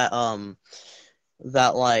saying that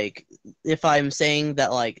that like if I'm saying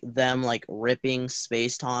that like them like ripping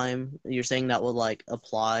space-time, you're saying that would like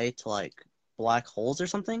apply to like black holes or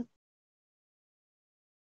something?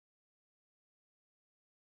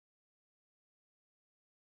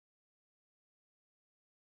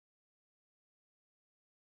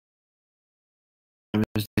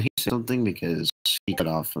 Did he say something? Because he cut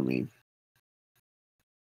off for me.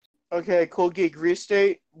 Okay, Cool Geek,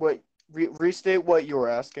 restate what you were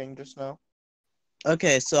asking just now.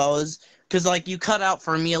 Okay, so I was, because like you cut out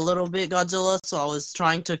for me a little bit, Godzilla, so I was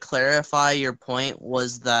trying to clarify your point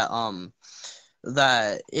was that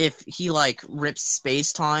that if he like rips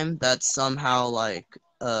space-time, that's somehow like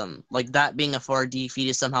that being a 4D feat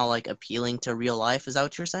is somehow like appealing to real life. Is that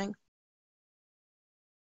what you're saying?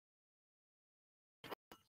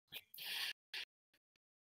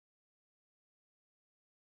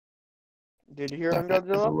 Did you hear him,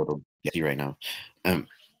 Godzilla? A little getty right now.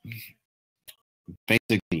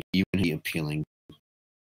 Basically, even he appealing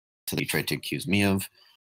to the tried to accuse me of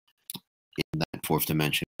in that fourth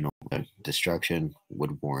dimensional destruction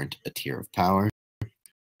would warrant a tier of power,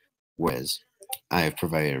 whereas I have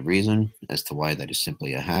provided a reason as to why that is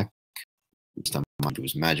simply a hack based on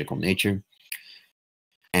Manju's magical nature,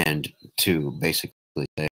 and to basically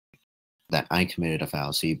say that I committed a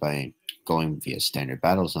fallacy by going via standard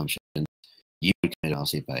battle assumptions. You would commit a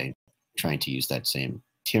fallacy by trying to use that same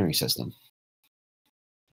tiering system.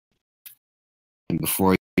 And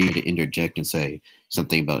before you interject and say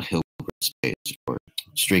something about Hilbert space or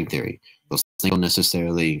string theory, those things don't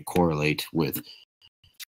necessarily correlate with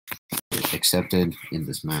accepted in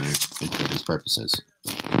this manner and for these purposes.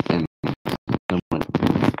 And I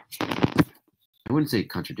wouldn't say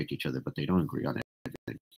contradict each other, but they don't agree on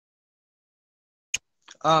everything.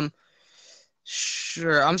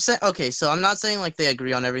 Sure. I'm saying okay, so I'm not saying like they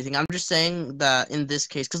agree on everything. I'm just saying that in this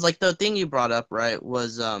case, because like the thing you brought up, right,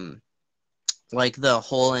 was like the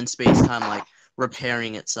hole in space-time like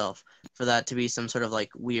repairing itself, for that to be some sort of like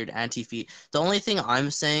weird anti-feat. The only thing I'm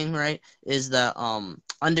saying, right, is that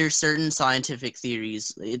under certain scientific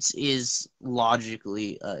theories, it is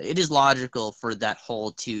logical for that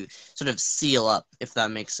hole to sort of seal up, if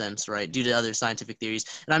that makes sense, right? Due to other scientific theories,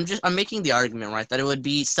 and I'm making the argument, right, that it would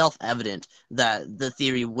be self-evident that the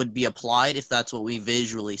theory would be applied if that's what we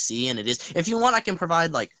visually see, and it is. If you want, I can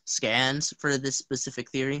provide like scans for this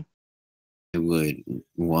specific theory. I would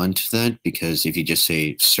want that because if you just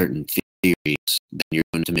say certain theories, then you're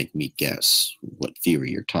going to make me guess what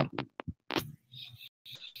theory you're talking about.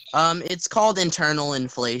 It's called internal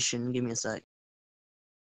inflation. Give me a sec.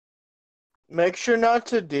 Make sure not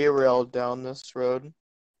to derail down this road.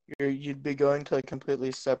 You'd be going to a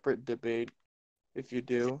completely separate debate if you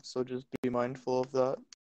do, so just be mindful of that.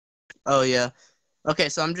 Oh, yeah. Okay,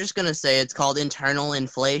 so I'm just going to say it's called internal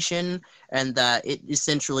inflation, and that it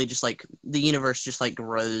essentially just like the universe just like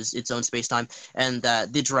grows its own space-time, and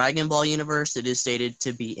that the Dragon Ball universe, it is stated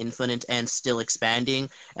to be infinite and still expanding,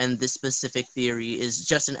 and this specific theory is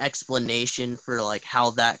just an explanation for like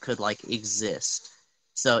how that could like exist.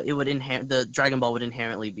 So it would the Dragon Ball would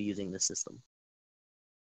inherently be using this system.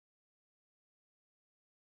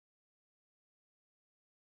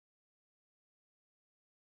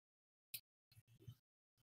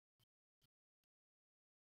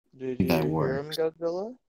 Did you That hear him, works.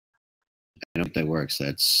 Godzilla? I don't think that works.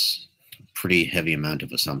 That's a pretty heavy amount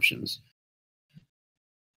of assumptions.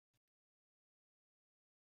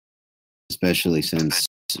 Especially since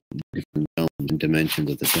different realms and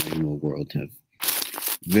dimensions of the Dragon world have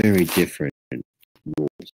very different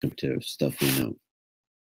rules to stuff we know.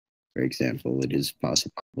 For example, it is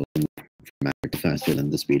possible to move matter faster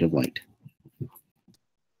than the speed of light.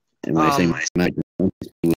 And when I say matter,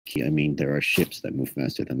 I mean there are ships that move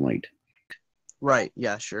faster than light. Right,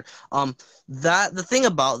 yeah, sure. The thing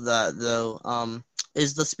about that though,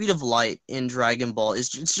 is the speed of light in Dragon Ball it's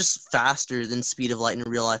just faster than speed of light in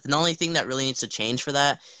real life. And the only thing that really needs to change for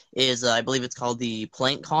that is I believe it's called the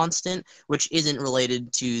Planck constant, which isn't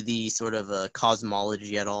related to the sort of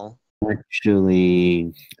cosmology at all.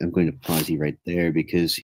 Actually, I'm going to pause you right there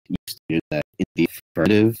because you stated that in the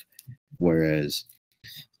affirmative, whereas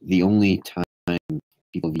the only time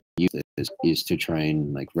people use this is to try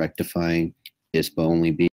and like rectify this, but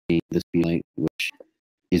only being the speed of light, which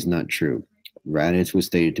is not true. Raditz was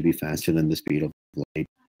stated to be faster than the speed of light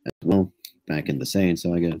as well back in the Saiyan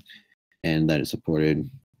saga, and that is supported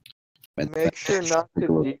by Make sure not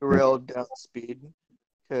to derail down speed,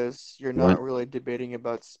 because you're not really debating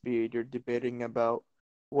about speed. You're debating about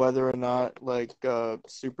whether or not like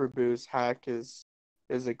Super Boost hack is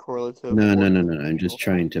a correlative. No. I'm just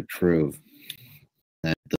trying to prove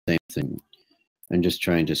that the same thing. I'm just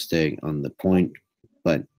trying to stay on the point,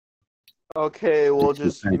 but okay, well,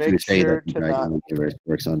 just make sure to not. Universe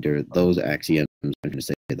works under those axioms. I'm going to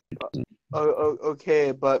say that it doesn't.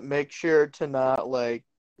 Okay, but make sure to not like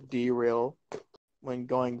derail when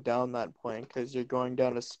going down that point, because you're going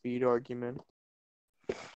down a speed argument.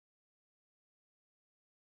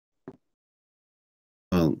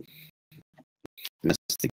 Well, if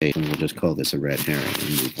that's the case, we'll just call this a red herring and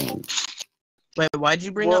move on. Wait, why'd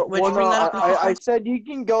you bring up? Why'd you bring that up? I said you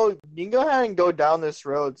can go ahead and go down this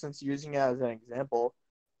road since you're using it as an example.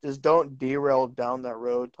 Just don't derail down that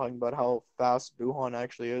road talking about how fast Buhan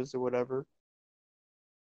actually is or whatever.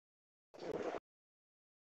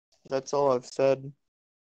 That's all I've said.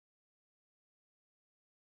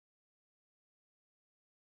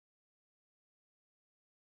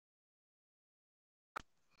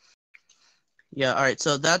 Yeah, all right.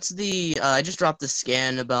 So that's the I just dropped the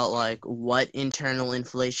scan about like what internal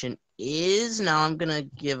inflation is. Now I'm gonna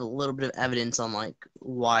give a little bit of evidence on like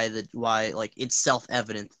why like it's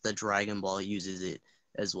self-evident that Dragon Ball uses it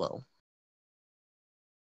as well.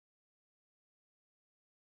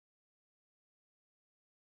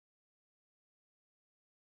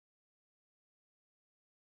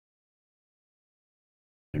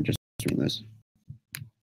 I'm just reading this.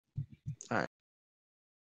 All right.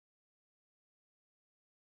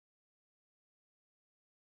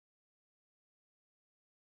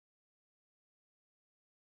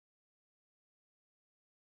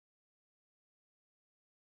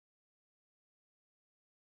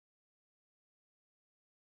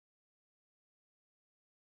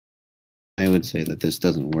 I would say that this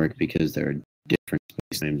doesn't work because there are different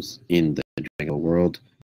spacetimes in the Dragon world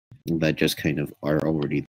that just kind of are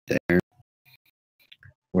already there.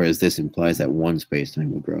 Whereas this implies that one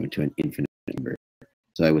spacetime will grow into an infinite number.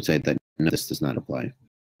 So I would say that no, this does not apply. If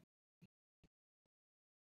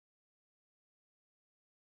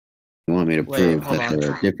you want me to prove that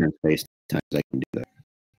there are different spacetimes, I can do that.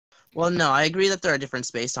 Well, no, I agree that there are different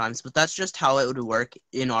space times, but that's just how it would work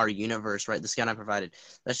in our universe, right? The scan I provided.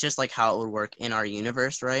 That's just like how it would work in our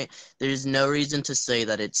universe, right? There's no reason to say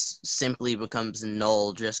that it's simply becomes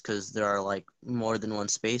null just because there are like more than one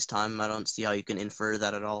space time. I don't see how you can infer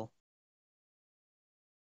that at all.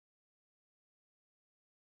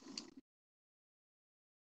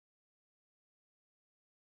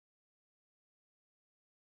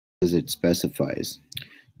 Because it specifies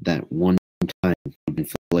that one time would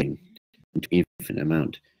inflate into infinite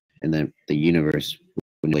amount, and that the universe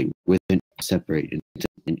would like within separate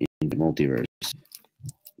into multiverse,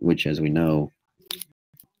 which, as we know,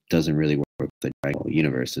 doesn't really work with the diagonal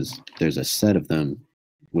universes. There's a set of them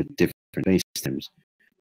with different space times.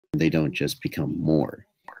 They don't just become more.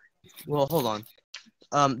 Well, hold on.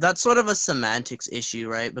 That's sort of a semantics issue,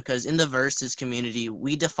 right? Because in the versus community,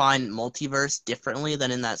 we define multiverse differently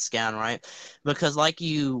than in that scan, right? Because like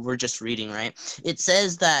you were just reading, right? It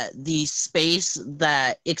says that the space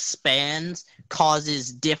that expands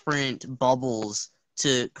causes different bubbles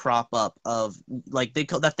to crop up of like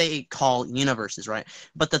they call universes, right?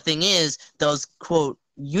 But the thing is, those quote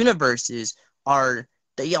universes are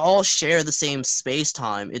they all share the same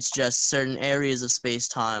space-time. It's just certain areas of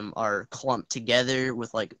space-time are clumped together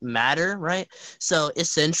with like matter, right? So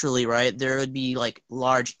essentially, right, there would be like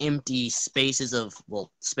large empty spaces of,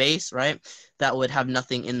 well, space, right, that would have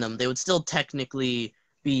nothing in them. They would still technically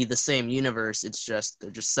be the same universe. It's just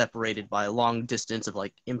they're just separated by a long distance of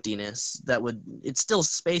like emptiness. It's still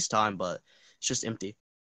space-time, but it's just empty.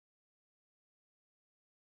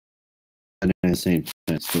 And at the same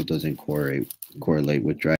time, it still doesn't correlate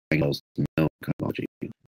with Dragon Ball's no cosmology.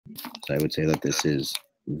 So I would say that this is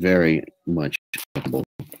very much applicable.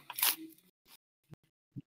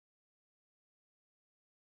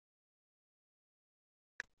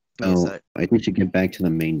 So I think we should get back to the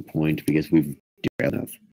main point because we've derailed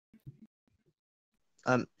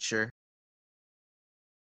enough. Sure.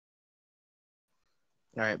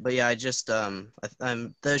 All right, but yeah, I just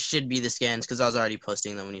those should be the scans because I was already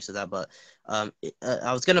posting them when you said that. But I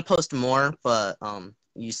was gonna post more, but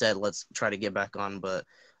you said let's try to get back on. But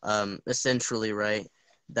essentially, right,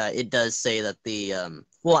 that it does say that the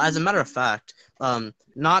well, as a matter of fact,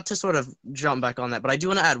 not to sort of jump back on that, but I do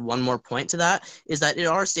want to add one more point to that, is that it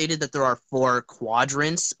are stated that there are 4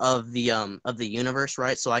 quadrants of the universe,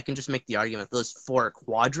 right? So I can just make the argument those 4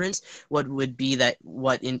 quadrants, what would be that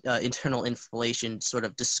what internal inflation sort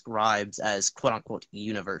of describes as quote unquote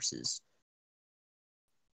universes.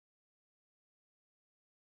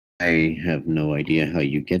 I have no idea how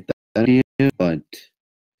you get that idea, but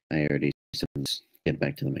I already said let's get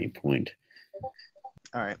back to the main point.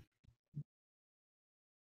 All right.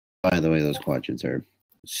 By the way, those quadrants are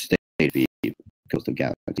stated to be coastal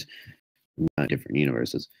galaxies, not different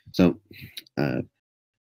universes. So, back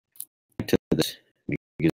to this,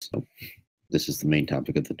 because this is the main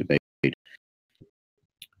topic of the debate.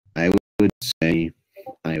 I would say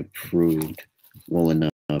I have proved well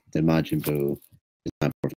enough that Majin Buu is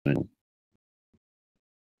not fundamental.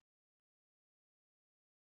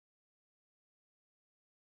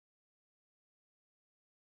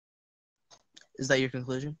 Is that your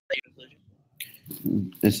conclusion?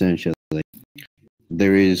 Essentially,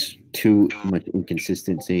 there is too much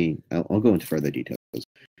inconsistency. I'll go into further details. There's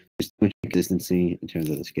too much inconsistency in terms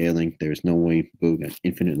of the scaling. There's no way Buu got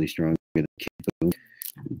infinitely stronger than Kid Buu.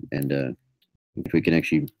 And if we can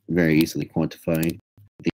actually very easily quantify,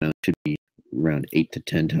 the amount should be around 8 to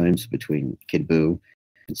 10 times between Kid Buu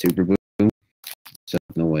and Super Buu. So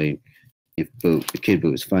no way, if Kid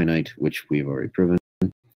Buu is finite, which we've already proven,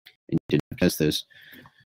 and you did not test this,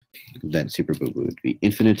 then Super Buu would be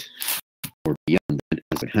infinite, or beyond that,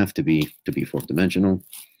 as it would have to be 4th-dimensional.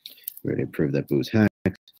 We already proved that Buu is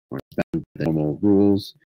hacked, or bound by the normal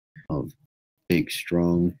rules of big,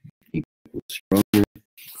 strong equals stronger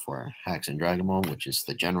for hacks in Dragon Ball, which is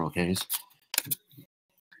the general case.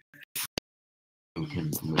 Buu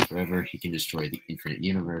can live forever. He can destroy the infinite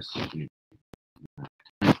universe.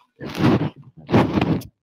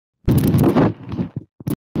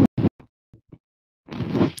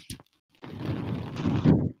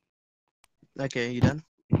 Okay, you done?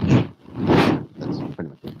 That's pretty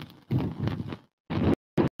much it.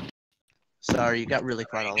 Sorry, you got really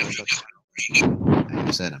quiet all of a sudden. Like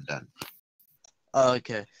I said, I'm done. Oh,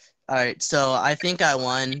 okay. All right. So I think I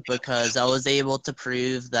won because I was able to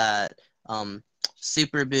prove that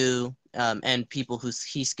Super Buu and people who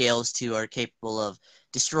he scales to are capable of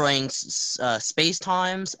destroying space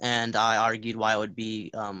times, and I argued why it would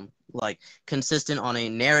be like consistent on a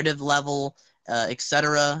narrative level,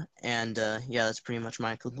 etc. And yeah, that's pretty much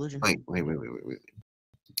my conclusion. Wait.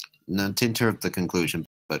 Not to interrupt the conclusion,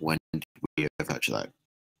 but when did we touch that?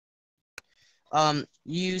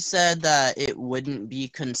 You said that it wouldn't be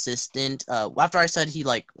consistent. After I said he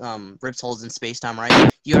rips holes in space-time, right?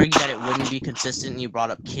 You argued that it wouldn't be consistent, and you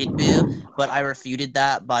brought up Kid Buu, but I refuted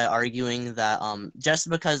that by arguing that just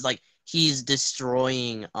because he's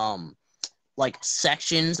destroying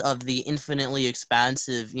sections of the infinitely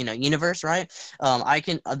expansive universe, right?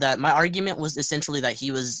 That my argument was essentially that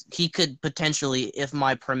he could potentially, if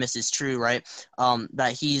my premise is true, right,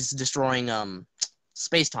 that he's destroying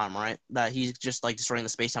space-time, right? That he's just destroying the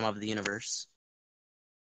space-time of the universe,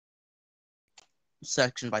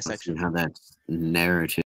 section by section. How that's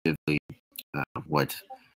narratively what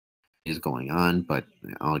is going on, but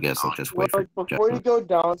I guess I'll just wait for before you go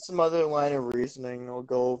down some other line of reasoning, I'll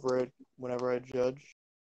go over it whenever I judge.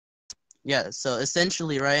 Yeah, so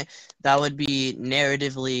essentially, right, that would be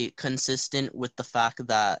narratively consistent with the fact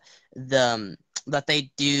that that they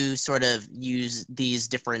do sort of use these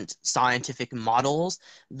different scientific models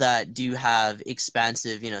that do have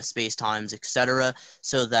expansive, space-times, etc.,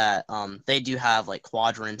 so that they do have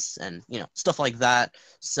quadrants and stuff like that.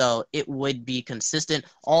 So it would be consistent.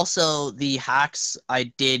 Also, the hacks,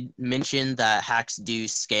 I did mention that hacks do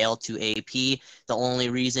scale to AP. The only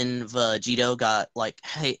reason Vegito got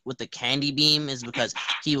hit with the candy beam is because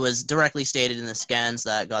he was directly stated in the scans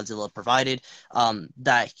that Godzilla provided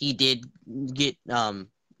that he did get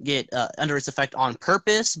under its effect on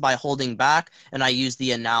purpose by holding back, and I used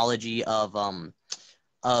the analogy of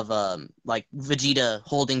Vegeta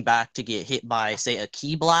holding back to get hit by, say, a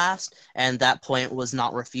ki blast, and that point was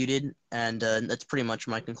not refuted, and that's pretty much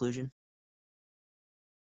my conclusion.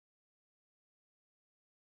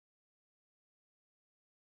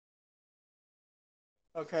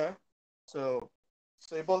 Okay, so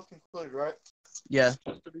you both concluded, right? Yeah.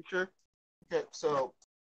 Just to be sure. Okay, so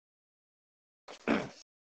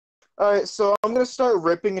all right, so I'm gonna start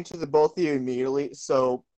ripping into the both of you immediately.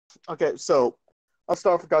 So, okay, so I'll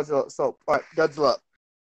start with Godzilla. So, all right, Godzilla.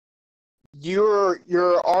 Your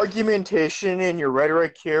argumentation and your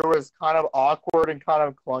rhetoric here was kind of awkward and kind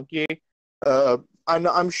of clunky.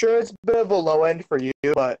 I'm sure it's a bit of a low end for you,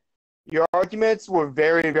 but your arguments were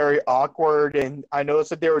very, very awkward, and I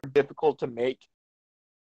noticed that they were difficult to make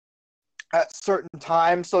at certain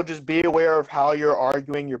times. So just be aware of how you're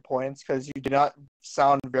arguing your points, because you did not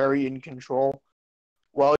sound very in control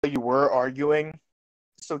while you were arguing.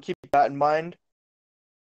 So keep that in mind.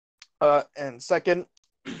 And second,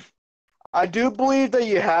 I do believe that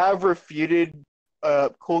you have refuted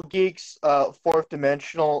Cool Geek's fourth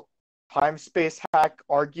dimensional time space hack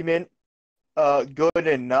argument good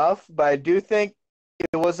enough, but I do think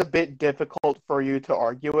it was a bit difficult for you to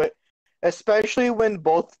argue it, especially when the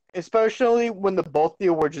both of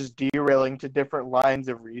you were just derailing to different lines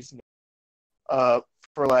of reasoning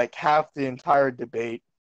for half the entire debate.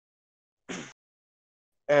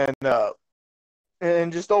 And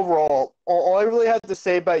just overall, all I really have to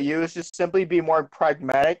say about you is just simply be more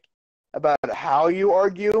pragmatic about how you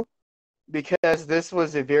argue, because this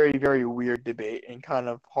was a very, very weird debate and kind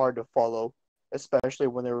of hard to follow, especially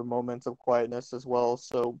when there were moments of quietness as well.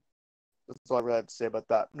 So that's all I really have to say about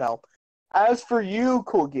that. Now, as for you,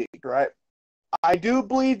 Cool Geek, right? I do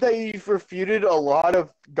believe that you've refuted a lot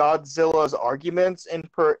of Godzilla's arguments in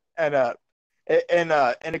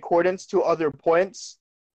accordance to other points,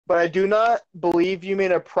 but I do not believe you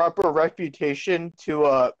made a proper refutation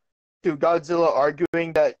to Godzilla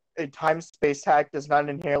arguing that a time-space hack does not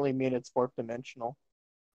inherently mean it's fourth dimensional.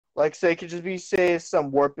 Say, it could just be, say,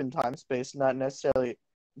 some warp in time-space, not necessarily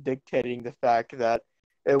dictating the fact that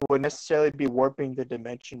it would necessarily be warping the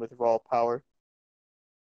dimension with raw power.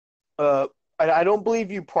 I don't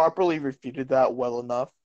believe you properly refuted that well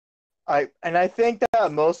enough. I think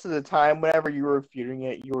that most of the time, whenever you were refuting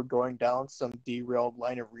it, you were going down some derailed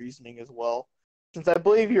line of reasoning as well, since I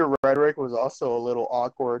believe your rhetoric was also a little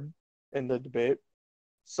awkward in the debate.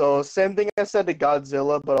 So, same thing I said to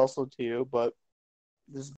Godzilla, but also to you, but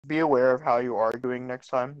just be aware of how you're arguing next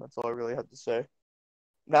time. That's all I really have to say.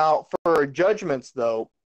 Now, for judgments,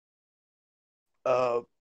 though, I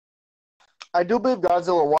do believe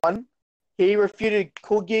Godzilla won. He refuted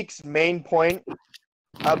Cool Geek's main point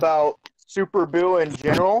about Super Buu in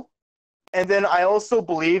general, and then I also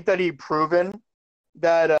believe that he proven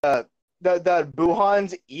that that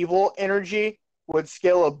Buhan's evil energy would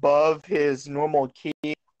scale above his normal ki.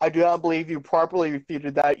 I do not believe you properly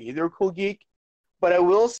refuted that either, Cool Geek. But I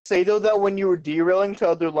will say, though, that when you were derailing to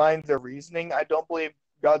other lines of reasoning, I don't believe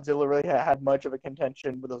Godzilla really had much of a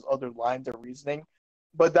contention with those other lines of reasoning.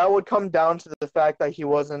 But that would come down to the fact that he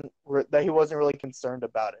wasn't really concerned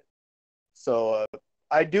about it. So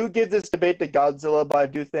I do give this debate to Godzilla, but I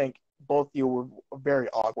do think both of you were very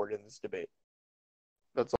awkward in this debate.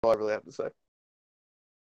 That's all I really have to say.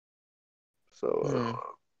 So,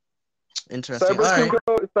 Interesting. All right.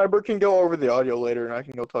 Cyber can go over the audio later, and I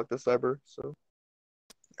can go talk to Cyber. So,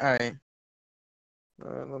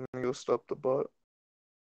 All right. let me go stop the bot.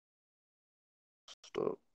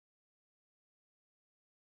 Stop.